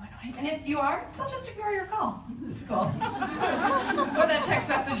gosh, she's so annoying. And if you are, they'll just ignore your call. It's cool. Or that text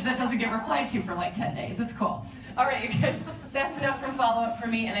message that doesn't get replied to for like 10 days. It's cool. All right, you guys, that's enough from follow-up for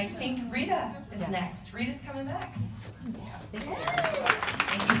me, and I think Rita is next. Rita's coming back. Thank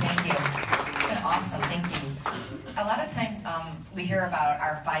you. It's been awesome, thank you. A lot of times we hear about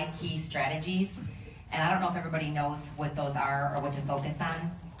our 5 key strategies, and I don't know if everybody knows what those are or what to focus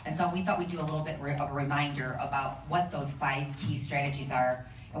on. And so we thought we'd do a little bit of a reminder about what those 5 key strategies are.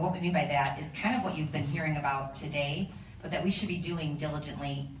 And what we mean by that is kind of what you've been hearing about today, but that we should be doing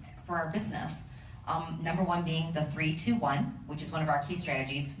diligently for our business. Number 1 being the 3-2-1, which is one of our key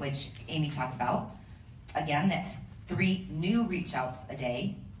strategies, which Amy talked about. Again, that's 3 new reach outs a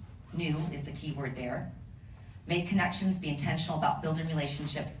day. New is the key word there. Make connections, be intentional about building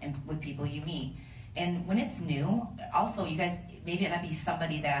relationships with people you meet. And when it's new, also, you guys, maybe it might be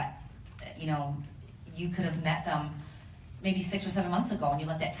somebody that, you could have met them maybe 6 or 7 months ago and you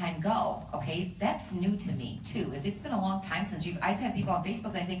let that time go, okay? That's new to me, too. If it's been a long time since I've had people on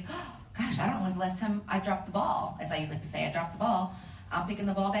Facebook that I think, oh, gosh, I don't know when's the last time I dropped the ball. As I usually like to say, I dropped the ball. I'm picking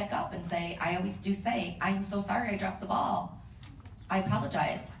the ball back up and say, I always do say, I am so sorry I dropped the ball. I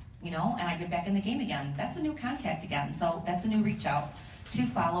apologize, and I get back in the game again. That's a new contact again. So that's a new reach out. 2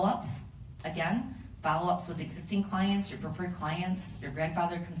 follow-ups. Again, follow-ups with existing clients, your preferred clients, your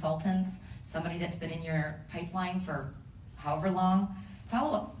grandfather consultants, somebody that's been in your pipeline for however long.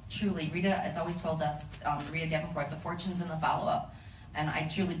 Follow-up, truly, Rita has always told us, Rita Davenport, the fortune's in the follow-up. And I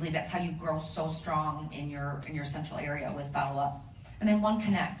truly believe that's how you grow so strong in your central area with follow-up. And then 1,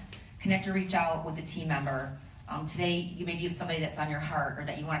 connect or reach out with a team member. Today, you maybe have somebody that's on your heart or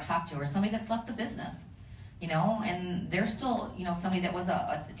that you want to talk to, or somebody that's left the business, and they're still, somebody that was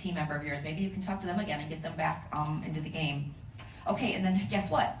a team member of yours. Maybe you can talk to them again and get them back into the game. Okay, and then guess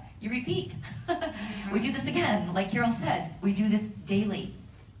what? You repeat. We do this again, like Carol said, we do this daily.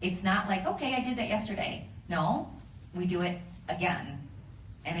 It's not like, okay, I did that yesterday. No, we do it again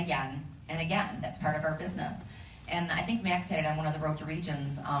and again and again. That's part of our business. And I think Max had it on one of the Road to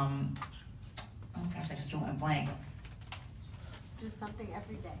Regions. Oh gosh, I just drew a blank. Do something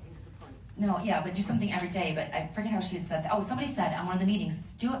every day is the point. No, yeah, but do something every day. But I forget how she had said that. Oh, somebody said on one of the meetings,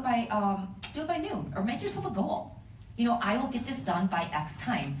 do it by noon, or make yourself a goal. I will get this done by X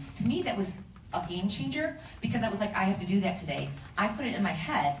time. To me, that was a game changer because I was like, I have to do that today. I put it in my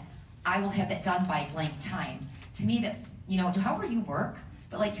head, I will have that done by blank time. To me, that however you work,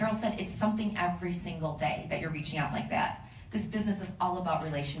 but like Carol said, it's something every single day that you're reaching out like that. This business is all about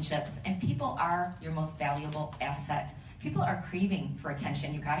relationships, and people are your most valuable asset. People are craving for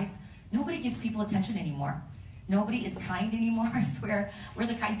attention, you guys. Nobody gives people attention anymore. Nobody is kind anymore, I swear. We're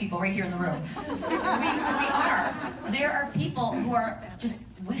the kind people right here in the room. we are. There are people who are just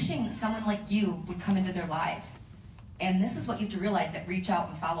wishing someone like you would come into their lives. And this is what you have to realize that reach out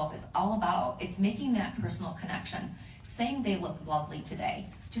and follow up is all about. It's making that personal connection. Saying they look lovely today.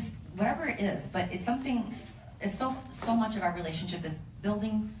 Just whatever it is, but it's something. It's so much of our relationship is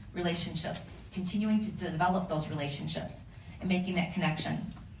building relationships, continuing to develop those relationships, and making that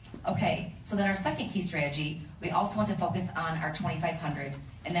connection. Okay, so then our second key strategy, we also want to focus on our 2500,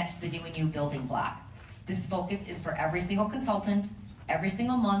 and that's the new and you building block. This focus is for every single consultant, every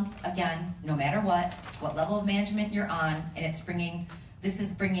single month, again, no matter what level of management you're on, and this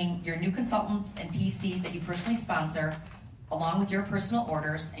is bringing your new consultants and PCs that you personally sponsor, along with your personal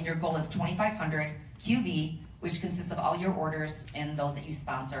orders, and your goal is 2500 QV, which consists of all your orders and those that you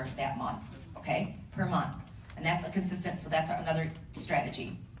sponsor that month, okay, per month. And that's a consistent, so that's another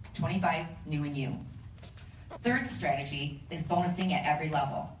strategy, 25 new and you. Third strategy is bonusing at every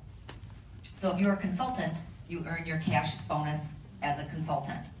level. So if you're a consultant, you earn your cash bonus as a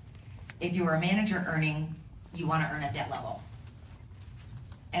consultant. If you're a manager earning, you want to earn at that level.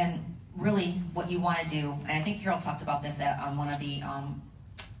 And really what you want to do, and I think Carol talked about this on one of the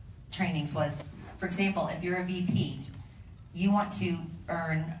trainings, was, for example, if you're a VP, you want to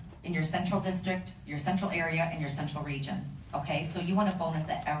earn in your central district, your central area, and your central region, okay? So you want to bonus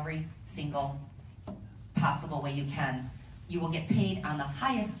at every single possible way you can. You will get paid on the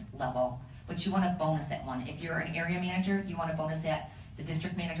highest level, but you want to bonus at one. If you're an area manager, you want to bonus at the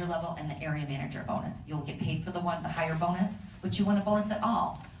district manager level and the area manager bonus. You'll get paid for the higher bonus, but you want to bonus at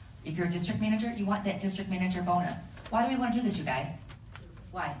all. If you're a district manager, you want that district manager bonus. Why do we want to do this, you guys?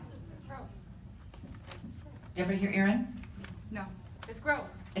 Why? Did everybody hear Erin? No, it's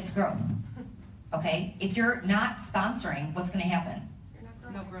growth. It's growth. Okay? If you're not sponsoring, what's going to happen?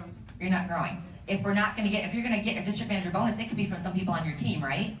 No growth. You're not growing. If you're going to get a district manager bonus, it could be from some people on your team,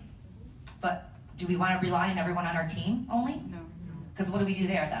 right? But do we want to rely on everyone on our team only? No. Because what do we do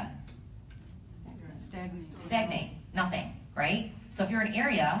there then? Stagnate. Nothing, right? So if you're an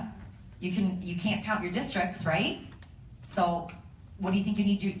area, you can't count your districts, right? So what do you think you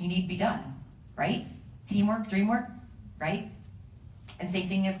need to be done, right? Teamwork, dreamwork, right? And same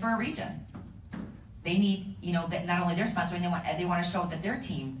thing is for a region. They need, that not only they're sponsoring, they want to show that their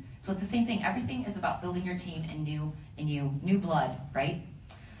team. So it's the same thing. Everything is about building your team and new blood, right?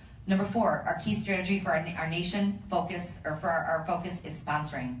 Number 4, our key strategy for our nation focus, or for our focus, is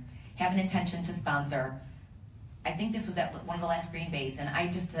sponsoring. Have an intention to sponsor. I think this was at one of the last Green Bays, and I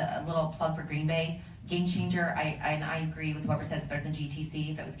just a little plug for Green Bay. Game changer. I agree with whoever said it's better than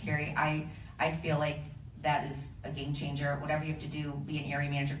GTC. If it was Carrie, I feel like that is a game changer. Whatever you have to do, be an area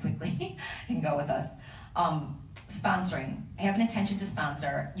manager quickly and go with us. Sponsoring. Have an intention to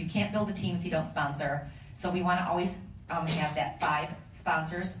sponsor. You can't build a team if you don't sponsor. So we want to always have that 5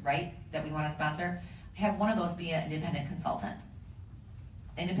 sponsors, right, that we want to sponsor. Have one of those be an independent consultant.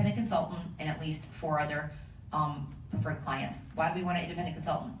 Independent consultant and at least 4 other preferred clients. Why do we want an independent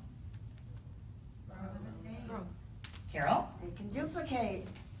consultant? Carol? They can duplicate.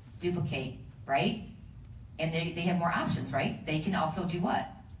 Duplicate, right? And they have more options, right? They can also do what?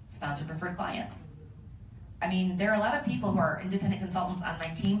 Sponsor preferred clients. I mean, there are a lot of people who are independent consultants on my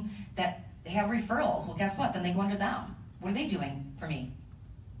team that have referrals. Well, guess what? Then they go under them. What are they doing for me?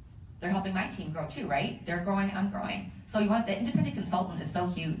 They're helping my team grow too, right? They're growing, I'm growing. So you want the independent consultant is so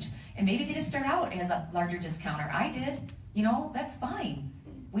huge. And maybe they just start out as a larger discounter. I did. You know, that's fine.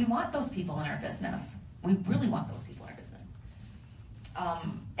 We want those people in our business. We really want those people in our business.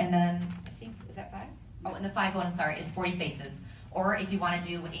 And then, I think, is that 5? Oh, and the 5 one, sorry, is 40 faces. Or if you want to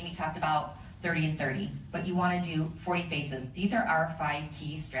do what Amy talked about, 30 and 30. But you want to do 40 faces. These are our 5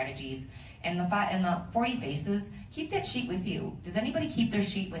 key strategies. And the 40 faces, keep that sheet with you. Does anybody keep their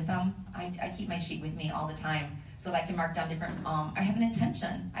sheet with them? I keep my sheet with me all the time so that I can mark down different, I have an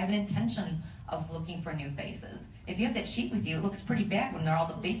intention. I have an intention of looking for new faces. If you have that sheet with you, it looks pretty bad when all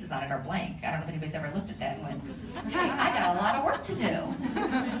the faces on it are blank. I don't know if anybody's ever looked at that and went, hey, I got a lot of work to do,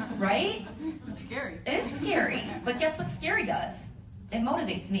 right? It's scary. It is scary, but guess what scary does? It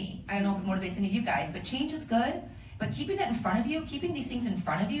motivates me. I don't know if it motivates any of you guys, but change is good. But keeping that in front of you, keeping these things in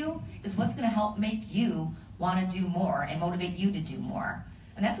front of you is what's gonna help make you wanna do more and motivate you to do more.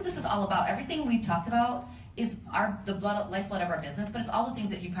 And that's what this is all about. Everything we've talked about is the lifeblood of our business, but it's all the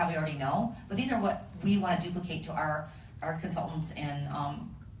things that you probably already know. But these are what we wanna duplicate to our consultants and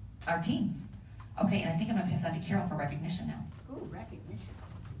our teams. Okay, and I think I'm gonna pass it on to Carol for recognition now. Ooh, recognition.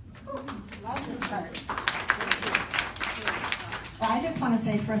 Ooh, love this part. Well, I just want to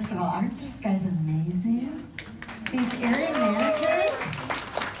say, first of all, aren't these guys amazing? These area managers,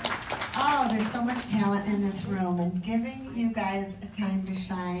 oh, there's so much talent in this room, and giving you guys a time to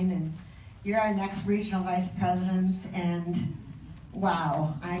shine, and you're our next regional vice presidents, and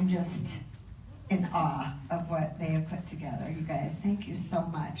wow, I'm just in awe of what they have put together. You guys, thank you so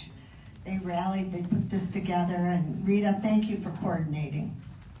much. They rallied, they put this together, and Rita, thank you for coordinating.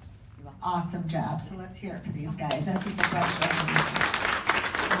 Awesome job. So let's hear it for these guys. That's a professional.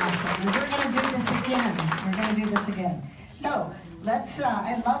 Awesome. And we're going to do this again. We're going to do this again. So let's,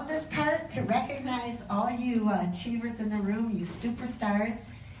 I love this part to recognize all you achievers in the room, you superstars.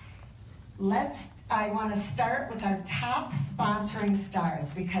 I want to start with our top sponsoring stars,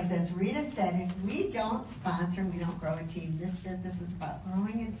 because as Rita said, if we don't sponsor, we don't grow a team. This business is about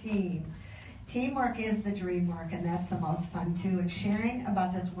growing a team. Teamwork is the dream work, and that's the most fun too. And sharing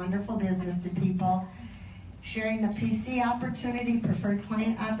about this wonderful business to people, sharing the PC opportunity, preferred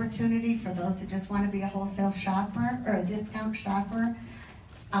client opportunity for those that just want to be a wholesale shopper or a discount shopper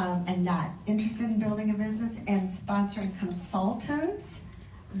and not interested in building a business, and sponsoring consultants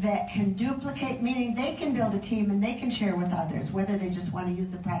that can duplicate, meaning they can build a team and they can share with others, whether they just want to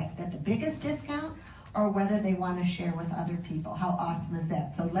use the product at the biggest discount or whether they want to share with other people. How awesome is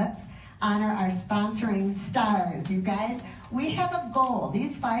that? So let's honor our sponsoring stars, you guys. We have a goal.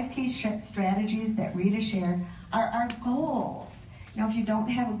 These 5 key strategies that Rita shared are our goals. Now, if you don't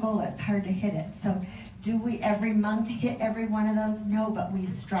have a goal, it's hard to hit it. So do we every month hit every one of those? No, but we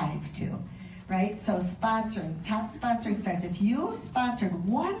strive to, right? So sponsoring, top sponsoring stars. If you sponsored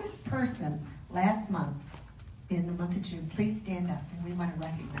one person last month, in the month of June, please stand up and we want to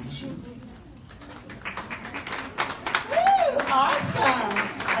recognize you. Woo, awesome.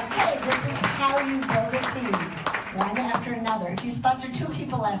 Okay, this is how you build a team, one after another. If you sponsored 2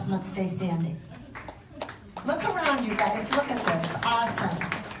 people last month, stay standing. Look around, you guys. Look at this. Awesome.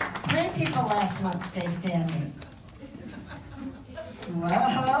 3 people last month, stay standing. Whoa.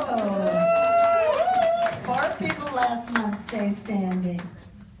 4 people last month, stay standing.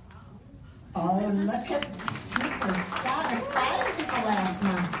 Oh, look at superstars. 5 people last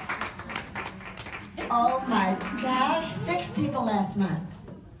month. Oh my gosh, 6 people last month.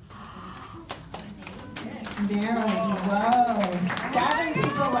 Mary, whoa, 7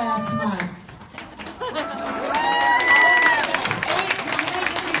 people last month. Oh my gosh, 8. How many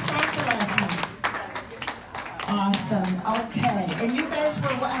did we sponsor last month? Awesome, okay. And you guys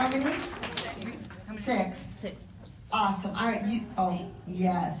were what, how many? 6. Awesome, all right, oh,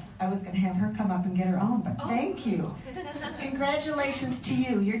 yes. I was gonna have her come up and get her own, but thank you. Congratulations to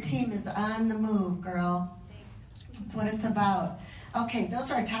you. Your team is on the move, girl. That's what it's about. Okay,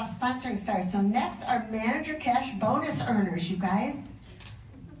 those are our top sponsoring stars. So next, our manager cash bonus earners, you guys.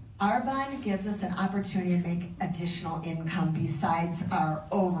 Arbonne gives us an opportunity to make additional income besides our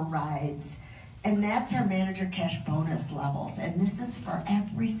overrides. And that's our manager cash bonus levels. And this is for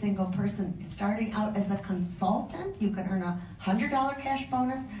every single person. Starting out as a consultant, you can earn a $100 cash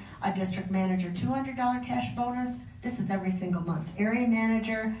bonus, a district manager $200 cash bonus. This is every single month. Area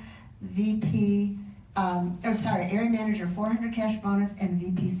manager, VP, area manager $400 cash bonus, and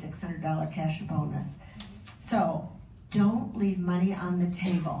VP $600 cash bonus. So don't leave money on the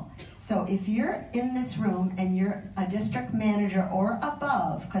table. So if you're in this room and you're a district manager or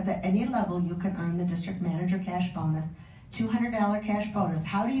above, because at any level you can earn the district manager cash bonus, $200 cash bonus.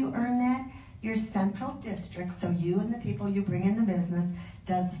 How do you earn that? Your central district, so you and the people you bring in the business,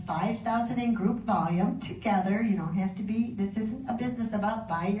 does 5,000 in group volume together. You don't have to be, this isn't a business about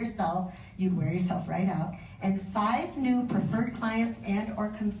by yourself. You wear yourself right out. And 5 new preferred clients and or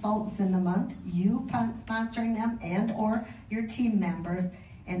consultants in the month, you sponsoring them and or your team members,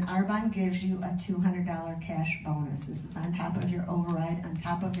 and Arbonne gives you a $200 cash bonus. This is on top of your override, on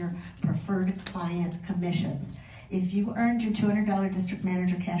top of your preferred client commissions. If you earned your $200 district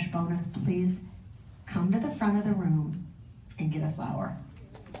manager cash bonus, please come to the front of the room and get a flower.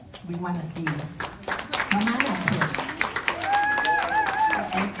 We want to see you. Come on up here.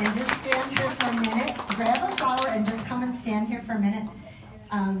 And just stand here for a minute. Grab a flower and just come and stand here for a minute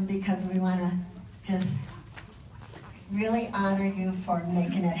because we want to just really honor you for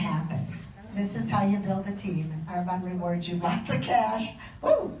making it happen. This is how you build a team. And Arbonne rewards you lots of cash.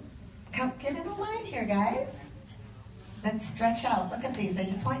 Woo! Come get in a line here, guys. Let's stretch out. Look at these. I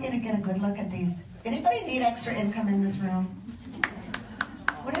just want you to get a good look at these. Anybody need extra income in this room?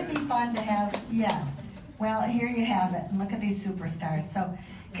 Would it be fun to have? Yeah. Well, here you have it. Look at these superstars. So,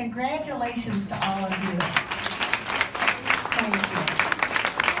 congratulations to all of you. Thank you.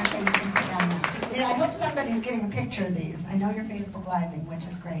 Okay, you can sit down now. Yeah, I hope somebody's getting a picture of these. I know you're Facebook Living, which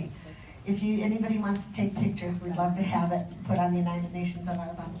is great. If anybody wants to take pictures, we'd love to have it put on the United Nations of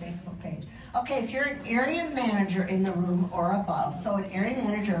Arbonne Facebook page. Okay, if you're an area manager in the room or above, so an area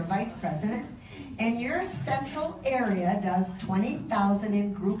manager or vice president, and your central area does 20,000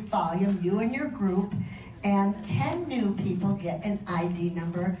 in group volume, you and your group, and 10 new people get an ID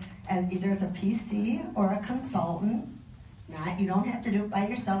number as either as a PC or a consultant. You don't have to do it by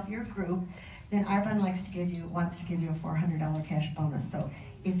yourself, your group. Then Arbonne wants to give you a $400 cash bonus. So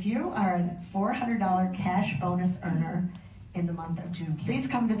if you are a $400 cash bonus earner in the month of June, please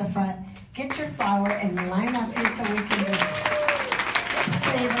come to the front, get your flower, and line up here so we can just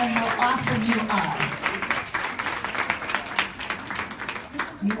savor how awesome you are.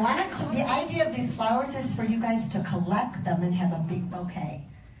 The idea of these flowers is for you guys to collect them and have a big bouquet.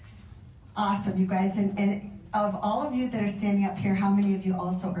 Awesome, you guys. And of all of you that are standing up here, how many of you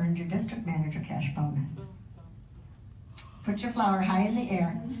also earned your district manager cash bonus? Put your flower high in the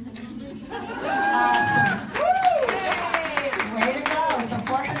air. Awesome. Woo! Way to go. So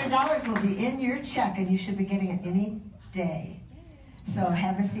 $400 will be in your check, and you should be getting it any day. So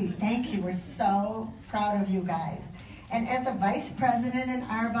have a seat. Thank you. We're so proud of you guys. And as a vice president in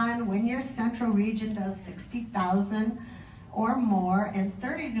Arbonne, when your central region does 60,000 or more, and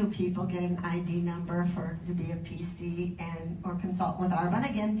 30 new people get an ID number to be a PC or consultant with Arbonne,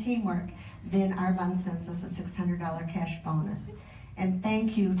 again, teamwork, then Arbonne sends us a $600 cash bonus. And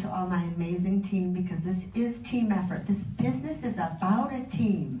thank you to all my amazing team, because this is team effort. This business is about a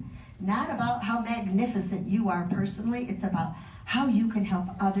team, not about how magnificent you are personally. It's about how you can help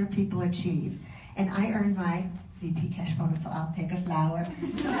other people achieve. And I earned my VP cash bonus, so I'll take a flower.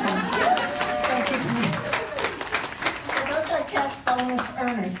 Thank you. Those are cash bonus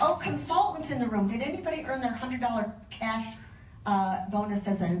earners. Oh, consultants in the room. Did anybody earn their $100 cash bonus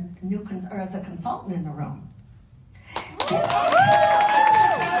as a as a consultant in the room? Two of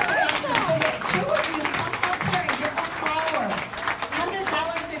you come up here and get a flower.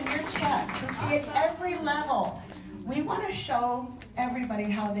 $100 in your check. So see, at every level, we want to show everybody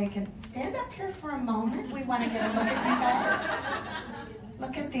how they can stand up here for a moment. We want to get a look at you guys.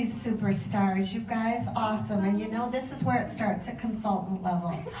 Look at these superstars, you guys, awesome. And you know, this is where it starts at consultant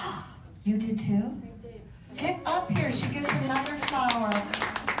level. You did too? Get up here, she gets another flower.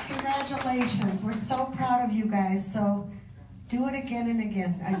 Congratulations, we're so proud of you guys. So do it again and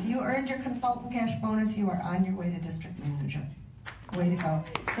again. If you earned your consultant cash bonus, you are on your way to district manager. Way to go.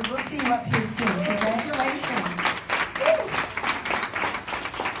 So we'll see you up here soon. Congratulations.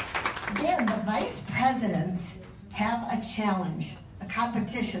 Again, the vice presidents have a challenge, a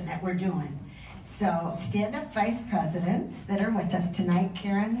competition that we're doing. So stand-up vice presidents that are with us tonight.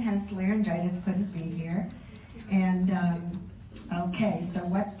 Karen has laryngitis, couldn't be here. And okay, so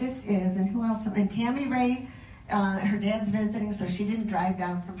what this is, and who else? And Tammy Ray, her dad's visiting, so she didn't drive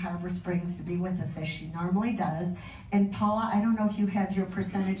down from Harbor Springs to be with us as she normally does. And Paula, I don't know if you have your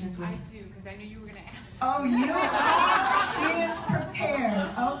percentages with. I do, because I knew you were going to ask. Oh, you? She is prepared.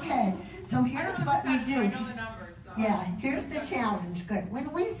 Okay. So here's what we do. I know the numbers. So. Yeah, here's the challenge. Good.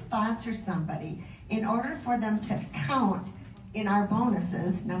 When we sponsor somebody, in order for them to count in our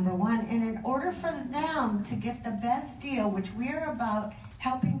bonuses, number one, and in order for them to get the best deal, which we're about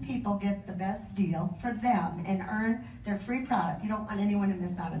helping people get the best deal for them and earn their free product. You don't want anyone to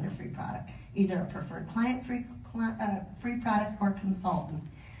miss out on their free product, either a preferred client free product or consultant.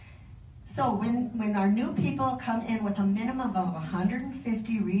 So when our new people come in with a minimum of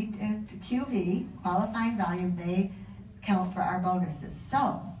 150 QV, qualifying value, they count for our bonuses.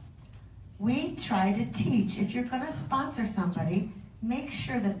 So we try to teach, if you're going to sponsor somebody, make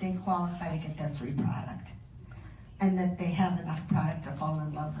sure that they qualify to get their free product and that they have enough product to fall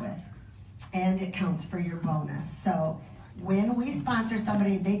in love with. And it counts for your bonus. So when we sponsor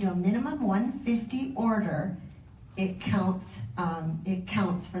somebody, they do a minimum 150 order, it counts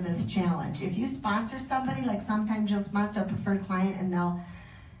for this challenge. If you sponsor somebody, like sometimes you'll sponsor a preferred client and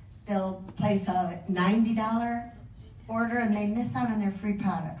they'll place a $90 order and they miss out on their free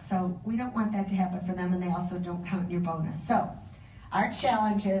product. So we don't want that to happen for them, and they also don't count your bonus. So our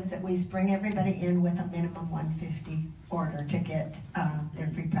challenge is that we bring everybody in with a minimum 150 order to get their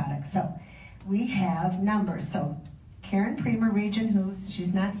free product. So we have numbers. So Karen Premer Region,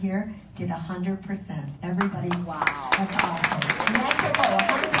 she's not here, did 100%. Everybody, wow, that's awesome. And that's a goal,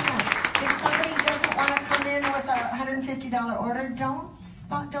 100%. If somebody doesn't want to come in with a $150 order, don't,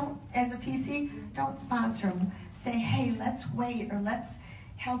 as a PC, don't sponsor them. Say, hey, let's wait, or let's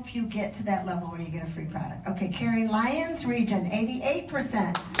help you get to that level where you get a free product. Okay, Karen Lyons Region,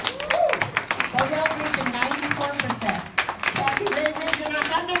 88%. Bodell Region, 94%. Kathy Ray Region,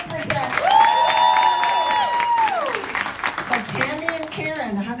 100%. So Tammy and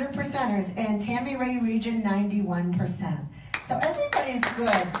Karen, 100%ers, and Tammy Ray Region, 91%. So everybody's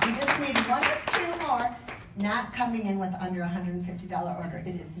good. We just need one or two more not coming in with under $150 order.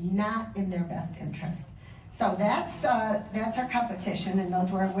 It is not in their best interest. So that's our competition, and those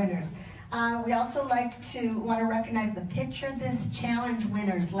were our winners. We also want to recognize the Picture This Challenge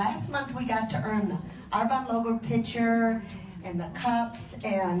winners. Last month we got to earn the Arbonne logo picture and the cups,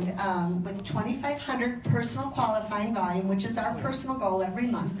 and with 2,500 personal qualifying volume, which is our personal goal every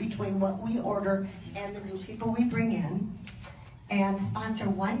month between what we order and the new people we bring in. And sponsor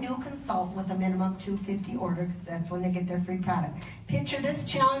one new consultant with a minimum 250 order, because that's when they get their free product. Picture This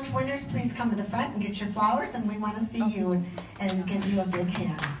Challenge winners, please come to the front and get your flowers, and we want to see you and give you a big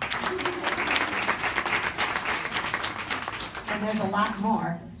hand. And there's a lot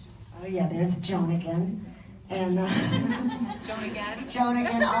more. Oh yeah, there's Joan again. And Joan again? Joan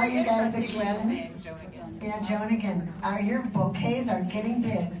again, That's a all very you guys interesting again. last name, Joan again. Yeah, Joan again. Your bouquets are getting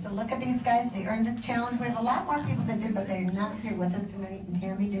big. So look at these guys. They earned a challenge. We have a lot more people that did, but they're not here with us tonight, and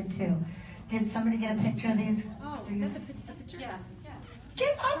Tammy did too. Did somebody get a picture of these? Oh, is that the picture? Yeah.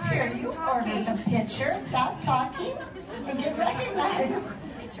 Get up here. You ordered the picture. Stop talking and get recognized.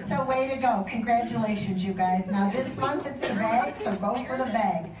 So way to go. Congratulations, you guys. Now this month it's the bag, so go for the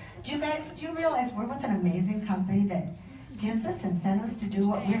bag. Do you realize we're with an amazing company that gives us incentives to do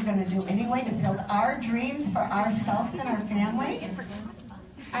what we're going to do anyway, to build our dreams for ourselves and our family?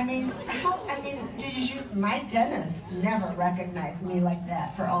 I mean, my dentist never recognized me like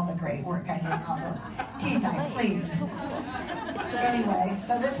that for all the great work I did and all those teeth I cleaned. Anyway,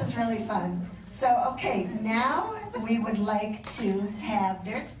 so this is really fun. So, okay, now we would like to have,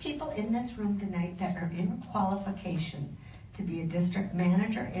 there's people in this room tonight that are in qualification to be a district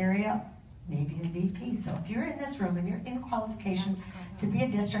manager, area, maybe a VP. So if you're in this room and you're in qualification to be a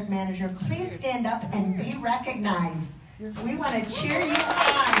district manager, please stand up and be recognized. We want to cheer you on. Oh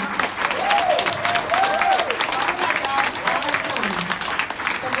my gosh, awesome.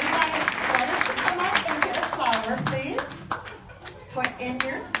 So we want to come up and get a flower, please. Put in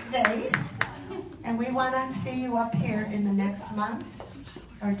your vase. And we want to see you up here in the next month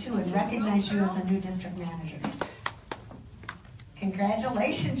or two and recognize you as a new district manager.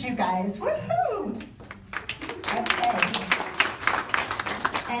 Congratulations, you guys. Woohoo! Okay.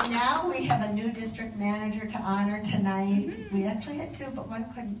 And now we have a new district manager to honor tonight. We actually had two, but one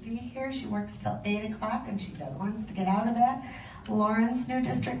couldn't be here. She works till 8 o'clock, and she wants to get out of that. Lauren's new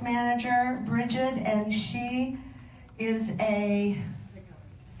district manager, Bridget, and she is a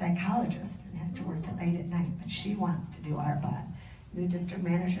psychologist and has to work till 8 at night, but she wants to do Arbonne. New district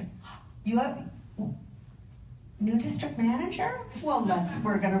manager. You have... New district manager? Well,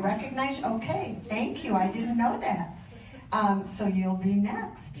 we're going to recognize you. Okay, thank you. I didn't know that. So you'll be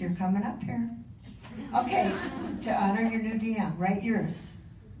next. You're coming up here. Okay, to honor your new DM, write yours.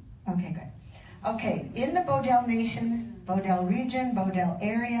 Okay, good. Okay, in the Bodell Nation, Bodell Region, Bodell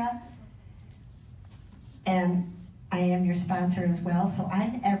area, and I am your sponsor as well, so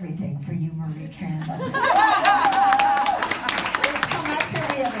I'm everything for you, Marie Karen. Let's come up here.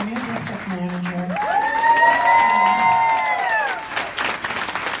 We have a new district manager.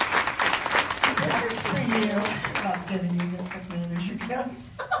 giving you district manager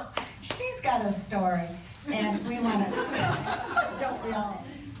gifts. She's got a story, and we want to, don't we all?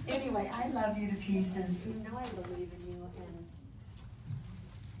 Anyway, I love you to pieces. You know I believe in you, and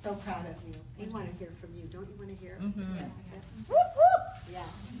so proud of you. We want to hear from you. Don't you want to hear a success tip? Whoop, whoop. Yeah.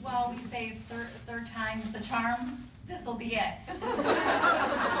 Well, we say third time's the charm. This will be it.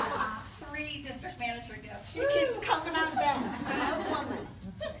 3 district manager gifts. She keeps coming on back. Smart woman.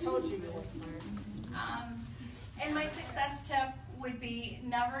 Told you you were smart. And my success tip would be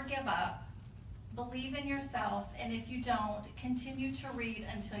never give up. Believe in yourself, and if you don't, continue to read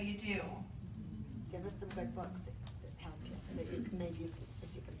until you do. Give us some good books that help you, that you can maybe, if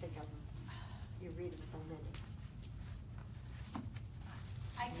you can think of them. You read them so many.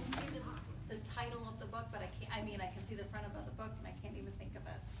 I can see the title of the book, but I can't, I can see the front of the book and I can't even think of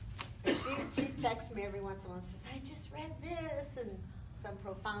it. And she texts me every once in a while and says, I just read this, and some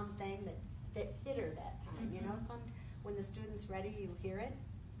profound thing that hit her that time. You know, when the student's ready, you hear it.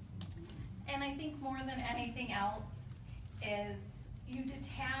 And I think more than anything else is you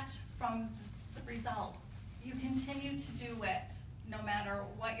detach from the results. You continue to do it no matter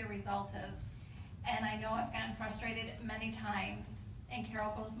what your result is. And I know I've gotten frustrated many times, and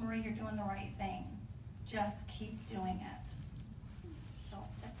Carol goes, Marie, you're doing the right thing. Just keep doing it. So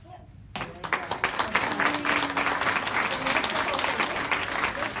that's it.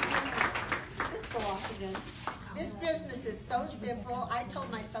 Let's go off again. This business is so simple. I told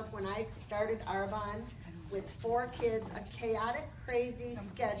myself when I started Arbonne with 4 kids, a chaotic, crazy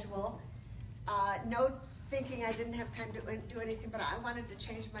schedule, no thinking I didn't have time to do anything, but I wanted to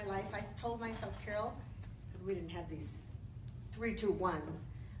change my life. I told myself, Carol, because we didn't have these 3-2-1s,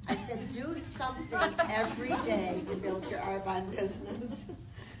 I said, do something every day to build your Arbonne business.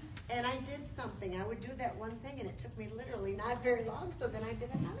 And I did something. I would do that one thing, and it took me literally not very long, so then I did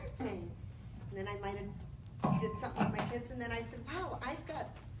another thing. And then I might have did something with my kids, and then I said, wow, I've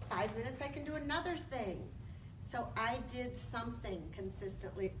got 5 minutes, I can do another thing. So I did something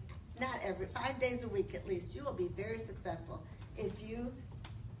consistently, not 5 days a week at least. You will be very successful if you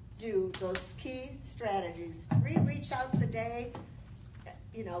do those key strategies. 3 reach outs a day,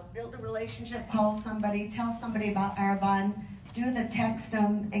 you know, build a relationship, call somebody, tell somebody about Arbonne, do the text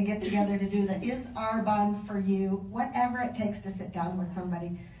them and get together to do the is Arbonne for you, whatever it takes to sit down with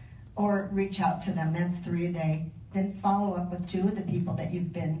somebody or reach out to them. That's 3 a day. Then follow up with 2 of the people that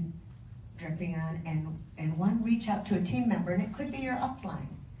you've been dripping on, and 1 reach out to a team member, and it could be your upline.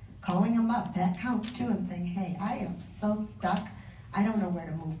 Calling them up, that counts too, and saying, hey, I am so stuck, I don't know where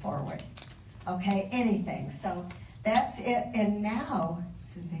to move forward. Okay, anything. So that's it. And now,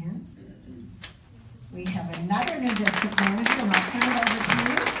 Suzanne, we have another new district manager, and I'll turn it over to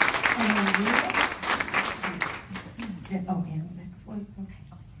you. And then oh, Ann's next. Well, okay.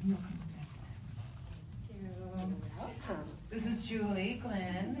 You'll come back. Welcome. This is Julie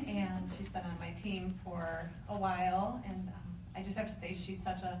Glenn, and she's been on my team for a while, and I just have to say she's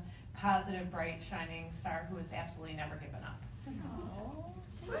such a positive, bright, shining star who has absolutely never given up.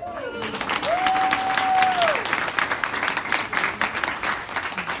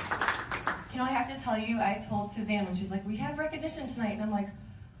 You know, I have to tell you, I told Suzanne when she's like, we have recognition tonight, and I'm like,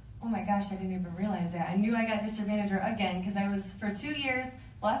 oh my gosh, I didn't even realize that. I knew I got district manager again, because I was for 2 years,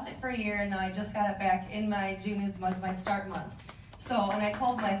 lost it for a year, and now I just got it back in my June was my start month. So, and I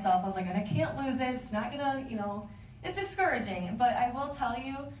told myself, I was like, I can't lose it, it's not gonna, you know, it's discouraging, but I will tell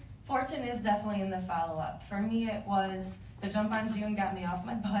you, fortune is definitely in the follow-up. For me, it was the jump on June got me off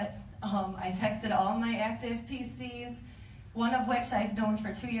my butt. I texted all my active PCs, one of which I've known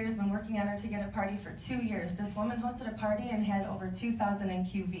for 2 years, been working on her to get a party for 2 years. This woman hosted a party and had over 2,000 in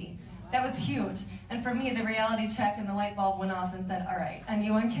QV. That was huge. And for me, the reality check and the light bulb went off and said, all right,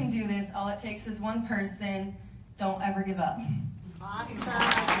 anyone can do this. All it takes is one person. Don't ever give up. Awesome.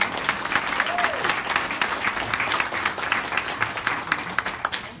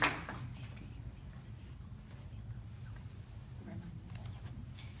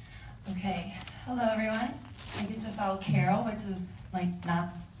 Okay, hello everyone. I get to follow Carol, which is like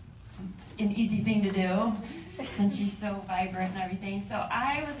not an easy thing to do since she's so vibrant and everything. So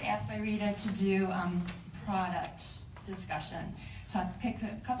I was asked by Rita to do product discussion, pick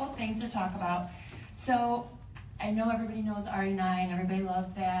a couple of things to talk about. So I know everybody knows RE9, everybody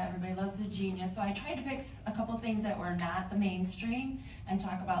loves that, everybody loves the Genius. So I tried to pick a couple of things that were not the mainstream and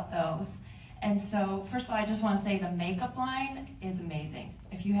talk about those. And so, first of all, I just want to say the makeup line is amazing.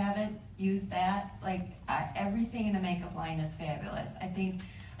 If you haven't used that, like everything in the makeup line is fabulous. I think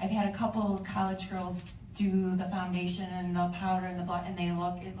I've had a couple college girls do the foundation and the powder and the blush, and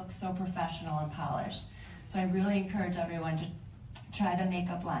it looks so professional and polished. So I really encourage everyone to try the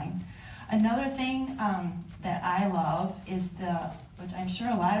makeup line. Another thing that I love is which I'm sure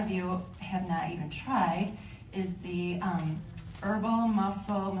a lot of you have not even tried, is the Herbal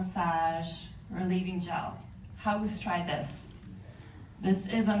Muscle Massage Relieving Gel. Who's tried this? This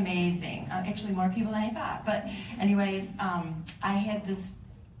is amazing. Actually, more people than I thought. But anyways, I had this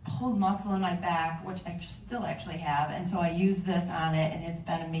pulled muscle in my back, which I still actually have, and so I use this on it, and it's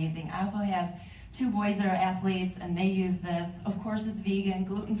been amazing. I also have 2 boys that are athletes, and they use this. Of course, it's vegan,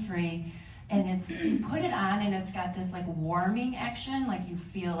 gluten-free, and you put it on, and it's got this like warming action, like you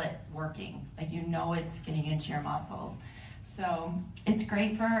feel it working, like you know it's getting into your muscles. So it's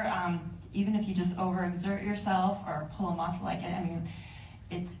great for even if you just overexert yourself or pull a muscle like it. I mean,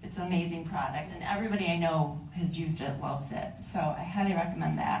 it's an amazing product, and everybody I know has used it, loves it. So I highly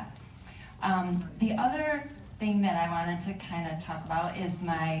recommend that. The other thing that I wanted to kind of talk about is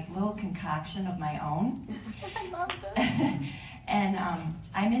my little concoction of my own. I love this. And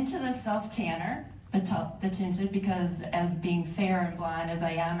I'm into the self-tanner, the tinted, because as being fair and blonde as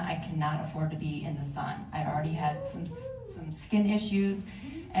I am, I cannot afford to be in the sun. I've already had some skin issues,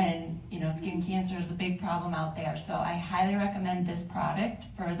 and skin cancer is a big problem out there. So I highly recommend this product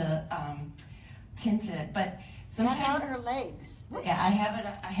for the tinted. But check out her legs. Yeah, I have it.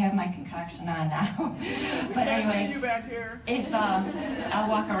 I have my concoction on now. But anyway, see you back here. If I'll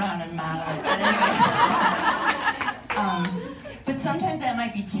walk around and model. But anyway, but sometimes that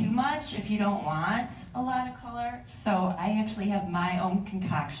might be too much if you don't want a lot of color. So I actually have my own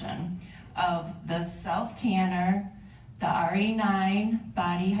concoction of the self tanner, the RE9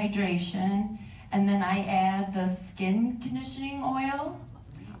 body hydration, and then I add the skin conditioning oil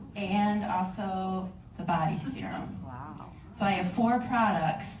and also the body serum. Wow. So I have 4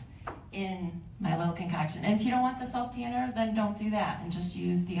 products in my little concoction. And if you don't want the self tanner, then don't do that and just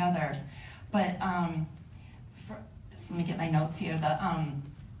use the others. But let me get my notes here. The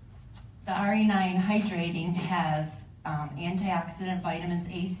RE9 hydrating has antioxidant vitamins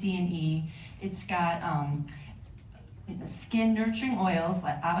A, C, and E. It's got skin nurturing oils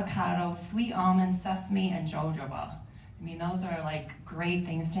like avocado, sweet almond, sesame, and jojoba. I mean, those are like great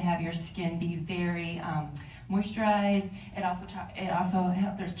things to have your skin be very moisturized. It also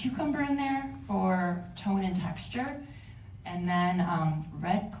there's cucumber in there for tone and texture, and then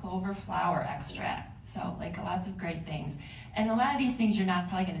red clover flower extract. So like lots of great things. And a lot of these things you're not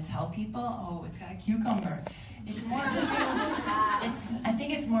probably going to tell people. Oh, it's got a cucumber. It's more. I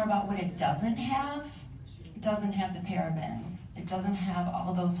think it's more about what it doesn't have. It doesn't have the parabens. It doesn't have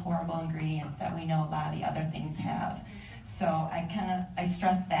all those horrible ingredients that we know a lot of the other things have. So I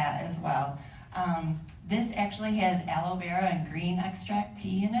stress that as well. This actually has aloe vera and green extract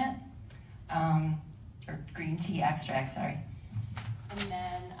tea in it, or green tea extract, sorry. And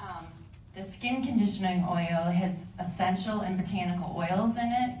then the skin conditioning oil has essential and botanical oils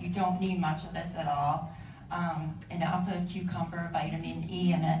in it. You don't need much of this at all. And it also has cucumber, vitamin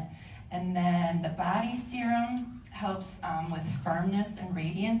E in it. And then the body serum helps with firmness and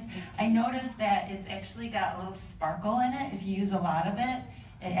radiance. I noticed that it's actually got a little sparkle in it. If you use a lot of it,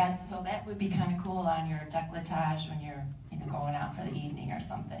 it adds, so that would be kind of cool on your décolletage when you're going out for the evening or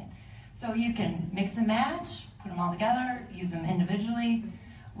something. So you can mix and match, put them all together, use them individually,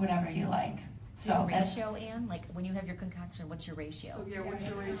 whatever you like. So your ratio, Ann? Like when you have your concoction, what's your ratio? So yeah, what's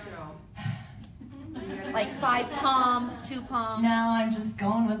your ratio? Like 5 palms, 2 palms? No, I'm just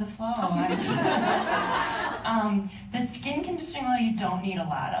going with the flow. The skin conditioning oil you don't need a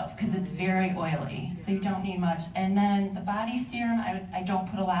lot of because it's very oily, so you don't need much. And then the body serum, I don't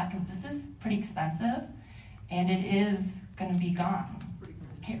put a lot because this is pretty expensive, and it is going to be gone.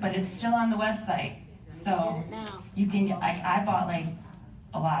 Okay, but it's still on the website, so you can get. I bought like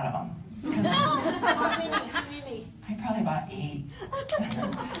a lot of them. How many? I probably bought 8,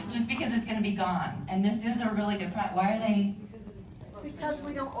 just because it's going to be gone. And this is a really good product. Why are they? Because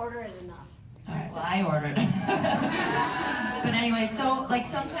we don't order it enough. All right, well, I ordered it. But anyway, so like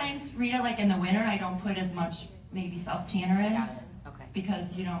sometimes, Rita, like in the winter, I don't put as much maybe self-tanner in. Got it. Okay.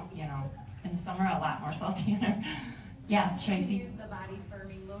 Because you don't, in the summer, a lot more self-tanner. Yeah, You can Tracy. use the body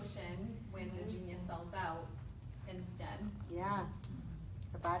firming lotion when the Genius sells out instead. Yeah.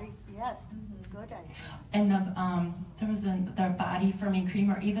 The body, yes, good idea. And there was the body firming cream,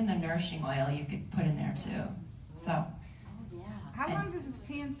 or even the nourishing oil you could put in there too. So. Oh, yeah. How long does the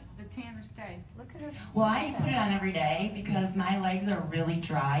tanner stay? Look at it. Well, I put it on every day because my legs are really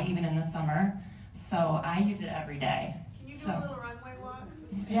dry, even in the summer. So I use it every day. Can you do a little runway walk?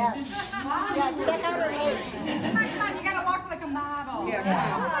 Yes. Yeah, check out her legs. You gotta walk like a model.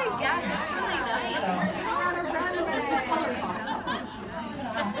 Yeah. Oh my gosh, it's really nice.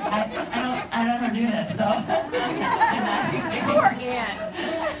 I don't ever do this, so. Poor Ann.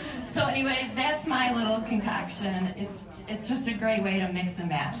 So anyways, that's my little concoction. It's just a great way to mix and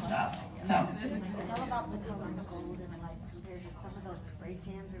match stuff. So. It's all about the color gold and like compared to some of those spray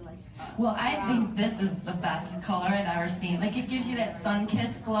tans are like. Well, I think this is the best color I've ever seen. Like it gives you that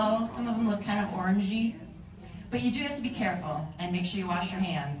sun-kissed glow. Some of them look kind of orangey. But you do have to be careful and make sure you wash your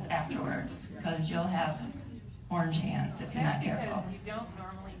hands afterwards because you'll have orange hands if you're not careful. That's because you don't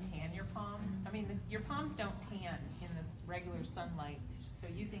normally tan your palms. I mean, your palms don't tan in this regular sunlight. So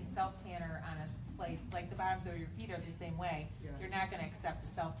using self-tanner on a place, like the bottoms of your feet are the same way, you're not going to accept the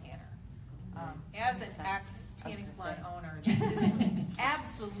self-tanner. As an ex-tanning salon owner, this is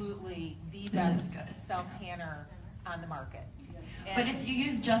absolutely the best self-tanner on the market. But if you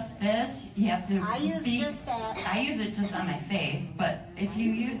use just this, you have to I use just that. I use it just on my face, but if you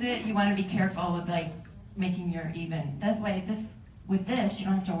use it, you want to be careful with like making your even. That's why with this, you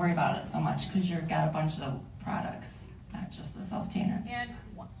don't have to worry about it so much because you've got a bunch of products, not just the self-tanner. And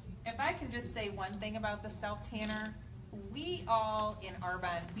if I can just say one thing about the self-tanner, we all in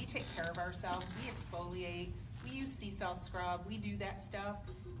Arbonne, we take care of ourselves. We exfoliate, we use sea salt scrub, we do that stuff.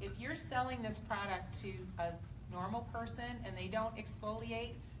 If you're selling this product to a normal person and they don't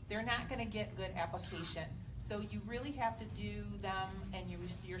exfoliate, they're not going to get good application. So you really have to do them and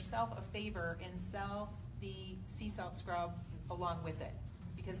yourself a favor and sell the sea salt scrub along with it,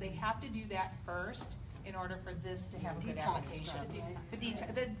 because they have to do that first in order for this to have a good application.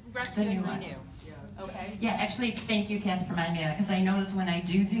 The Rescue and Renew. Okay. Yeah, actually, thank you, Kathy, for reminding me of that, because I notice when I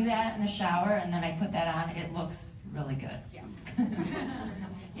do that in the shower and then I put that on, it looks really good. Yeah.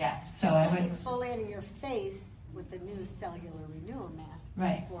 Yeah. So Just I like would. exfoliating your face with the new cellular renewal mask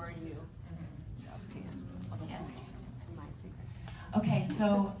Right. before you self-tan. Yeah. My secret. Okay,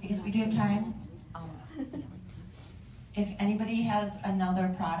 so I guess we do have time. If anybody has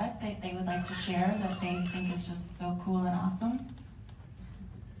another product that they would like to share that they think is just so cool and awesome.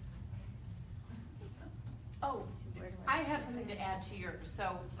 Oh, I have something to add to yours.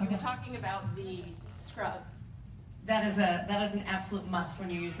 So you were talking about the scrub. That is an absolute must when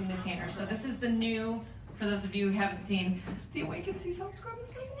you're using the tanner. So this is the new, for those of you who haven't seen, the Awaken Sea Salt Scrub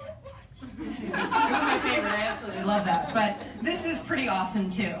is really good. It was my favorite. I absolutely love that. But this is pretty awesome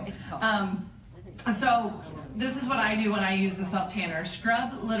too. So this is what I do when I use the self-tanner.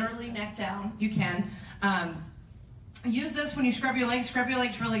 Scrub literally neck down. You can. Use this when you scrub your legs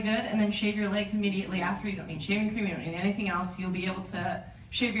really good, and then shave your legs immediately after. You don't need shaving cream, you don't need anything else. You'll be able to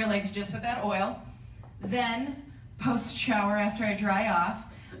shave your legs just with that oil. Then, post-shower after I dry off,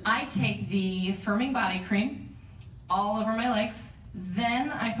 I take the firming body cream all over my legs. Then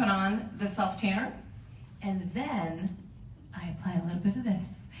I put on the self-tanner, and then I apply a little bit of this.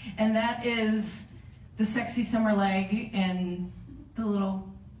 And that is the Sexy Summer Leg and the little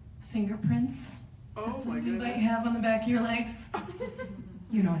fingerprints that you might have on the back of your legs.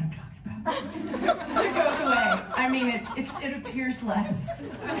 You know what I'm talking about. It goes away. I mean, it appears less.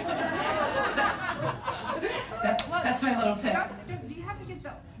 That's my little tip. Do you have to get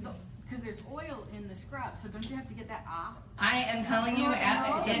the because there's oil in the scrub, so don't you have to get that off? I am telling you, it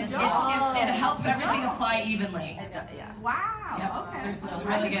helps everything apply evenly. Yeah. Wow. Yep. Okay. It's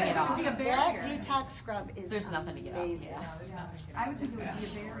really good. It would be a That barrier. detox scrub is There's nothing to get out. amazing. I would think it would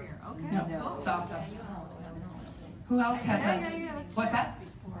be a barrier. Okay. No, Cool. it's awesome. Who else has Yeah, a? yeah, yeah, that's What's that?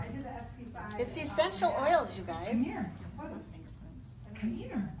 I do the FC5. It's essential oils, you guys. Come here. Come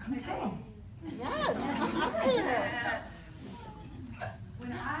here. Come tell. Yes, come here.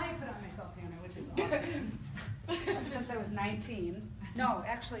 When I put on my self-tanner, which is often, since I was 19, no,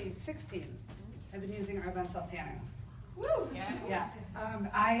 actually 16, I've been using Arbonne self-tanner. Woo! Yeah.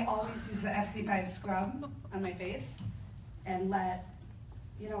 I always use the FC5 scrub on my face and let,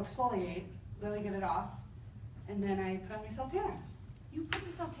 exfoliate, really get it off, and then I put on my self-tanner. You put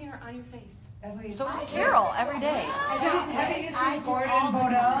the self-tanner on your face. So does Carol every day. Have you seen Gordon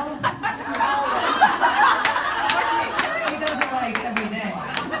Bodell? He does it like every day.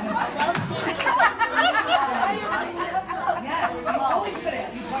 Yes, you always put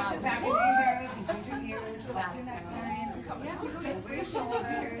it. You brush it back in your ears, you put your ears, you your neckline, your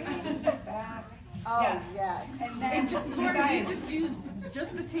shoulders, back. Oh, yes. And then You just use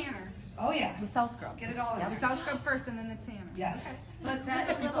just the tanner. Oh yeah. The self scrub. Get it all in. The self scrub first and then the tanner. Yes. But that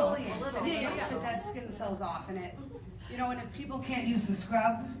exfoliates. It gets the dead skin cells off, and it, and if people can't use the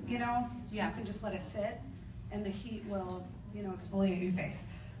scrub, you can just let it sit, and the heat will, exfoliate your face.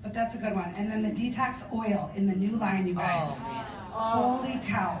 But that's a good one. And then the detox oil in the new line, you guys. Holy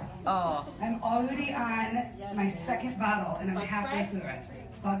cow. Oh. I'm already on my second bottle, and I'm halfway through it.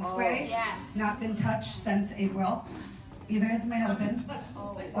 Bug spray. Yes. Not been touched since April. either as my husband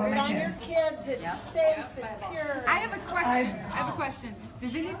or Put it my on your kids. kids, it's safe, it's pure. I have a question. I have a question.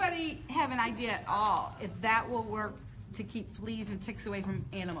 Does anybody have an idea at all if that will work to keep fleas and ticks away from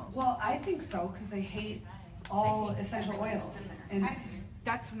animals? Well, I think so, because they hate all essential oils. And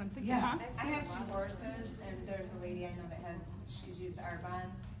that's what I'm thinking, Yeah. huh? I have 2 horses, and there's a lady I know that she's used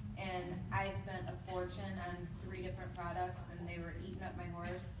Arbonne, and I spent a fortune on 3 different products, and they were eating up my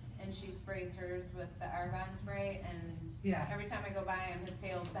horse, and she sprays hers with the Arbonne spray, and Yeah. every time I go by him, his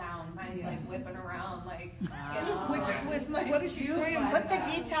tail's down, mine's Yeah. like whipping around, like, you know. With what is she spraying? Put the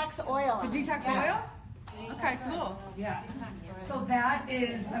detox oil on. The detox Yes. oil? Okay, cool. Yeah. So that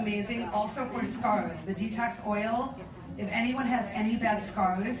is amazing. Also for scars, the detox oil, if anyone has any bad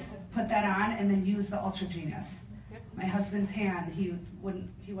scars, put that on and then use the Ultra Genius. My husband's hand, he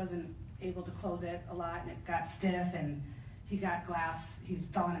wasn't able to close it a lot, and it got stiff, and he got glass. He's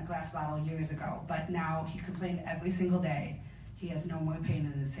fell in a glass bottle years ago, but now he complained every single day. He has no more pain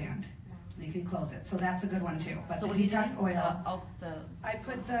in his hand, and he can close it. So that's a good one too. But So the what do you do? detox oil, The I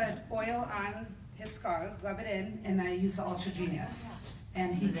put the oil on his scar, rub it in, and then I use the Ultra Genius,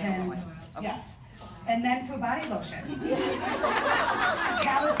 and he The can, oil. Okay. yes. And then for body lotion,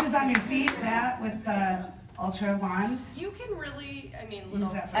 calluses on your feet, that with the Ultra wand. You can really, I mean, Use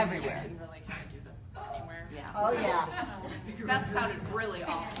little, that for you everywhere. can really kind of do this anywhere. Yeah. Oh, yeah. That sounded really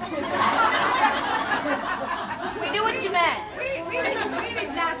awful. We knew what you meant. We did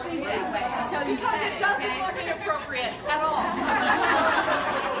not think that way until you Because said it it, doesn't okay? look inappropriate at all.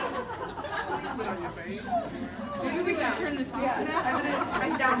 Maybe we should turn this off Yeah, now. I'm gonna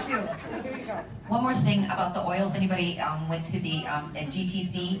write down too. Here we go. One more thing about the oil, if anybody went to the at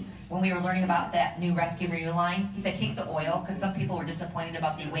GTC, when we were learning about that new Rescue Renew line, he said take the oil, because some people were disappointed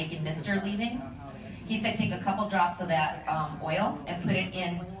about the Awakened Mister leaving. He said take a couple drops of that oil and put it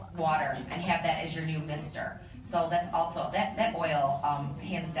in water and have that as your new mister. So that's also, that oil,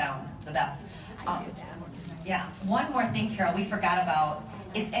 hands down, the best. Yeah, one more thing, Carol, we forgot about.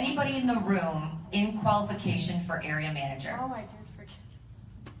 Is anybody in the room in qualification for area manager? Oh, I did forget.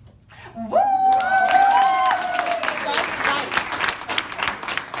 Woo!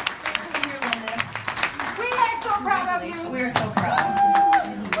 We are so proud of you. We're so proud.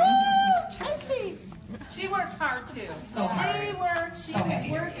 Tracy. She worked hard too. So hard. She worked, she So was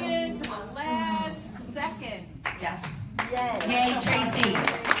happy. working to the last second. Yes. Yay. Yay, Tracy.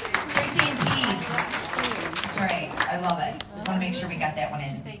 Tracy and T. That's right. I love it. Want to make sure we got that one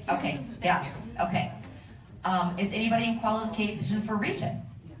in. Thank you. Okay. Yes. Okay. Is anybody in qualification for region?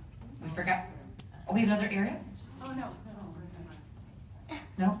 We forgot. Oh, we have another area? Oh, no.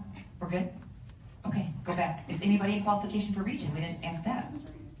 No? We're good? Okay, go back. Is anybody in qualification for region? We didn't ask that.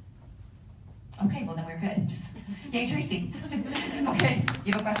 Okay, well then we're good. Just, yay, Tracy. Okay,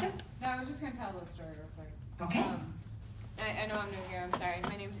 you have a question? No, I was just gonna tell a little story real quick. Okay. I know I'm new here, I'm sorry.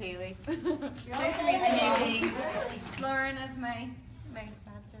 My name's Haley. Nice to meet you. Lauren is my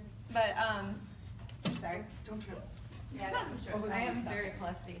sponsor. But, sorry. Don't turn. Yeah, I am very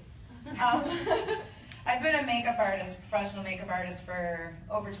klutzy. I've been a makeup artist, professional makeup artist for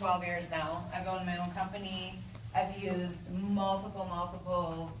over 12 years now. I've owned my own company. I've used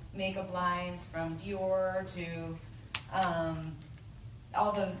multiple makeup lines from Dior to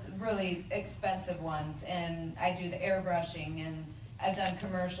all the really expensive ones. And I do the airbrushing, and I've done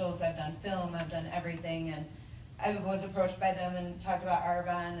commercials, I've done film, I've done everything. And I was approached by them and talked about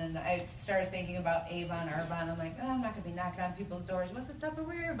Arbonne, and I started thinking about Avon, Arbonne. I'm like, oh, I'm not gonna be knocking on people's doors. What's a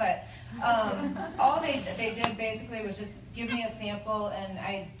Tupperware? But all they did basically was just give me a sample, and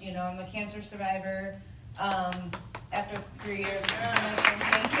I'm a cancer survivor. After 3 years,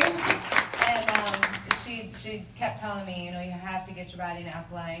 thank you. And she kept telling me, you have to get your body in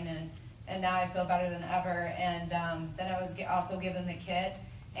alkaline, and now I feel better than ever. And then I was also given the kit,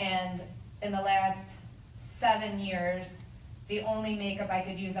 and in the last 7 years, the only makeup I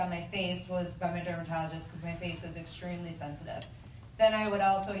could use on my face was by my dermatologist because my face is extremely sensitive. Then I would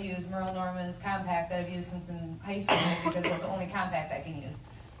also use Merle Norman's compact that I've used since in high school because it's the only compact I can use.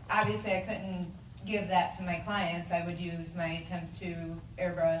 Obviously, I couldn't give that to my clients. I would use my Temp 2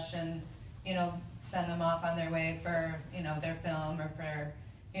 airbrush and, send them off on their way for, their film or for,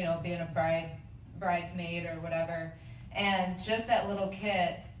 being a bridesmaid or whatever. And just that little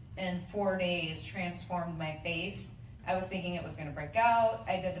kit in 4 days transformed my face. I was thinking it was going to break out.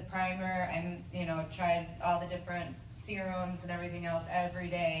 I did the primer. Tried all the different serums and everything else every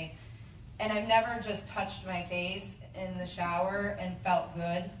day. And I've never just touched my face in the shower and felt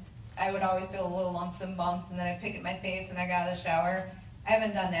good. I would always feel little lumps and bumps, and then I'd pick at my face when I got out of the shower. I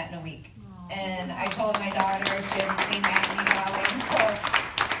haven't done that in a week. And I told my daughter, she had the same acne problem, so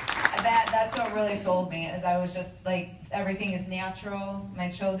that's what really sold me, is I was just like, everything is natural. My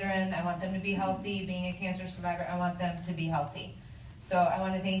children, I want them to be healthy. Being a cancer survivor, I want them to be healthy. So I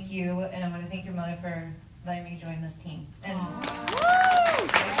want to thank you, and I want to thank your mother for letting me join this team. And I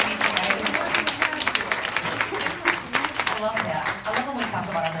love that. I love when we talk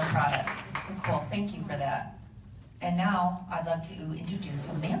about other products. So cool. Thank you for that. And now I'd love to introduce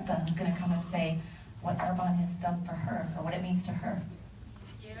Samantha, who's going to come and say what Arbonne has done for her, or what it means to her.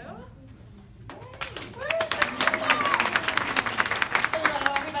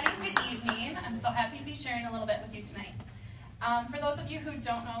 Hello, everybody. Good evening. I'm so happy to be sharing a little bit with you tonight. For those of you who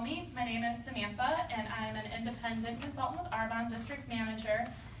don't know me, my name is Samantha, and I'm an independent consultant with Arbonne, district manager,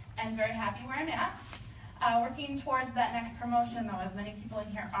 and very happy where I'm at. Working towards that next promotion, though, as many people in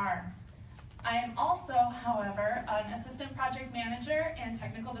here are. I am also, however, an assistant project manager and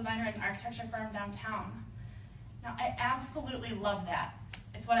technical designer at an architecture firm downtown. Now, I absolutely love that.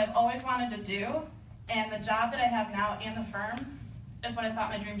 It's what I've always wanted to do, and the job that I have now in the firm is what I thought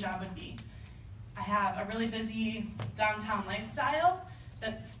my dream job would be. I have a really busy downtown lifestyle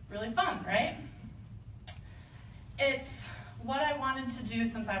that's really fun, right? It's what I wanted to do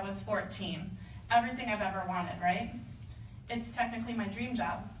since I was 14. Everything I've ever wanted, right? It's technically my dream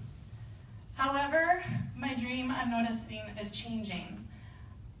job. However, my dream, I'm noticing, is changing.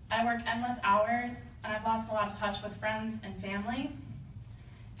 I work endless hours, and I've lost a lot of touch with friends and family,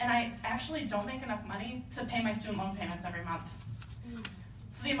 and I actually don't make enough money to pay my student loan payments every month.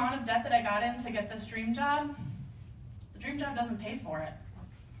 So the amount of debt that I got in to get this dream job, the dream job doesn't pay for it.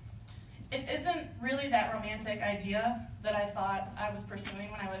 It isn't really that romantic idea that I thought I was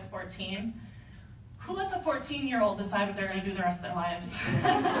pursuing when I was 14. Who lets a 14-year-old decide what they're going to do the rest of their lives?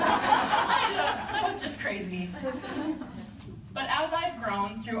 That was just crazy. But as I've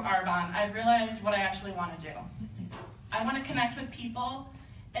grown through Arbonne, I've realized what I actually want to do. I want to connect with people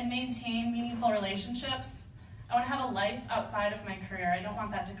and maintain meaningful relationships. I want to have a life outside of my career. I don't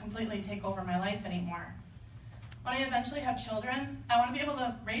want that to completely take over my life anymore. When I eventually have children, I want to be able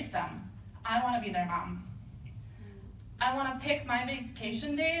to raise them. I want to be their mom. I want to pick my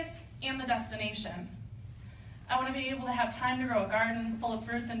vacation days and the destination. I want to be able to have time to grow a garden full of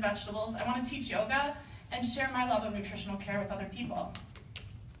fruits and vegetables. I want to teach yoga and share my love of nutritional care with other people.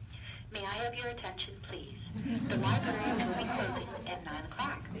 May I have your attention, please? The library will be closing at 9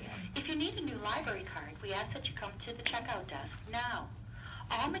 o'clock. If you need a new library card, we ask that you come to the checkout desk now.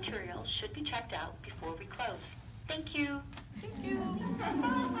 All materials should be checked out before we close. Thank you. Thank you.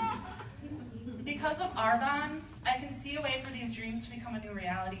 Because of Arbonne, I can see a way for these dreams to become a new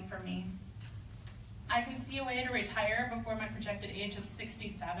reality for me. I can see a way to retire before my projected age of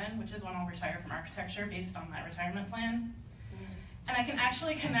 67, which is when I'll retire from architecture based on my retirement plan. And I can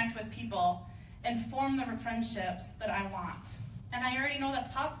actually connect with people and form the friendships that I want. And I already know that's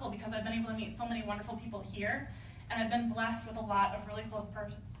possible because I've been able to meet so many wonderful people here, and I've been blessed with a lot of really close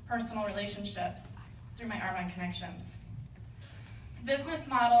personal relationships through my Arbonne connections. The business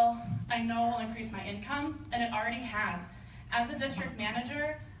model, I know, will increase my income, and it already has. As a district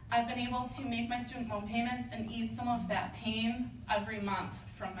manager, I've been able to make my student loan payments and ease some of that pain every month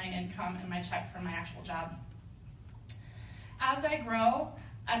from my income and my check from my actual job. As I grow,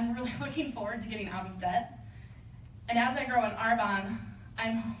 I'm really looking forward to getting out of debt. And as I grow in Arbonne,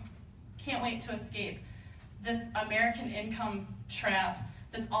 I can't wait to escape this American income trap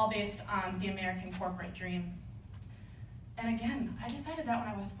that's all based on the American corporate dream. And again, I decided that when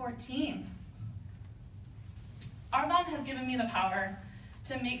I was 14. Arbonne has given me the power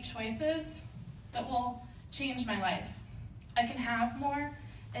to make choices that will change my life. I can have more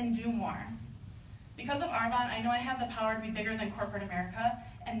and do more. Because of Arbonne, I know I have the power to be bigger than corporate America,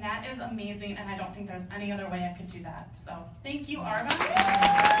 and that is amazing, and I don't think there's any other way I could do that. So, thank you, Arbonne.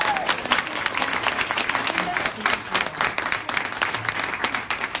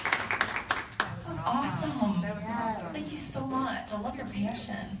 That was awesome. Thank you so much. I love your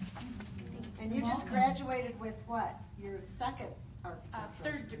passion. And you just graduated with what? Your second architecture?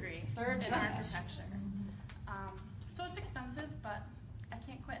 Third degree Third in degree. architecture. So it's expensive, but I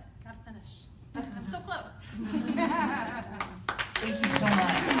can't quit. Gotta finish. I'm so close. Thank you so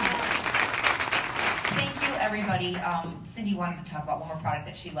much. Thank you, everybody. Cindy wanted to talk about one more product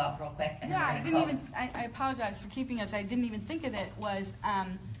that she loved real quick, and Yeah, I then didn't we're going to even, close. I apologize for keeping us, I didn't even think of it, was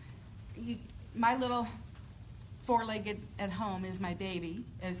my little four-legged at home is my baby,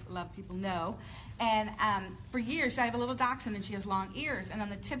 as a lot of people know. And for years, I have a little dachshund, and she has long ears, and on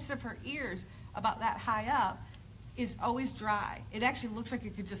the tips of her ears, about that high up, is always dry. It actually looks like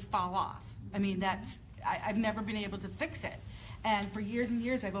it could just fall off. I mean, I've never been able to fix it. And for years and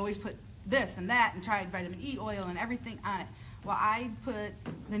years, I've always put this and that and tried vitamin E oil and everything on it. Well, I put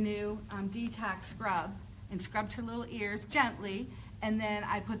the new detox scrub and scrubbed her little ears gently, and then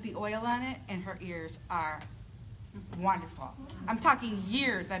I put the oil on it, and her ears are wonderful. I'm talking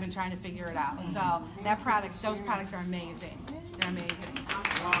years I've been trying to figure it out. So that product, those products are amazing. They're amazing.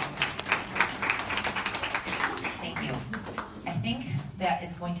 Thank you. I think that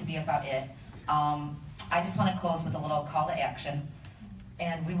is going to be about it. I just want to close with a little call to action.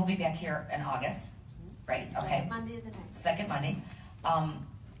 And we will be back here in August, right? Okay. Second Monday of the next. Second Monday.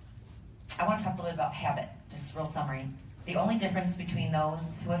 I want to talk a little bit about habit, just a real summary. The only difference between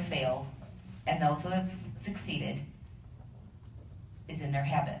those who have failed and those who have succeeded is in their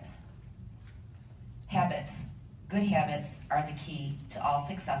habits. Habits, good habits, are the key to all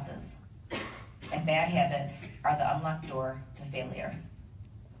successes, and bad habits are the unlocked door to failure.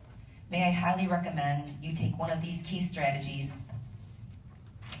 May I highly recommend you take one of these key strategies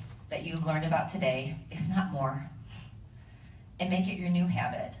that you've learned about today, if not more, and make it your new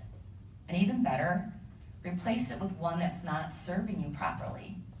habit. And even better, replace it with one that's not serving you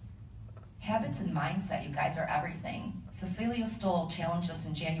properly. Habits and mindset, you guys, are everything. Cecilia Stoll challenged us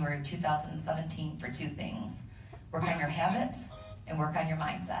in January of 2017 for 2 things. Work on your habits and work on your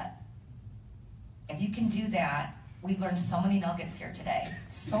mindset. If you can do that, we've learned so many nuggets here today.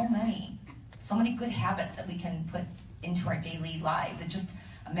 So many good habits that we can put into our daily lives. It's just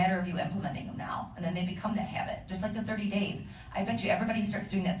a matter of you implementing them now, and then they become that habit. Just like the 30 days. I bet you everybody who starts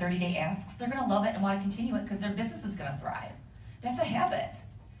doing that 30-day asks, they're gonna love it and wanna continue it because their business is gonna thrive. That's a habit.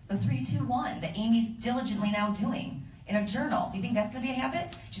 The 3-2-1 that Amy's diligently now doing in a journal. Do you think that's gonna be a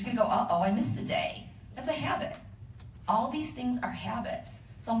habit? She's gonna go, uh-oh, I missed a day. That's a habit. All these things are habits.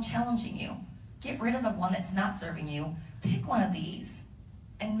 So I'm challenging you. Get rid of the one that's not serving you. Pick one of these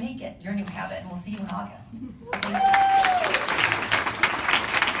and make it your new habit. And we'll see you in August.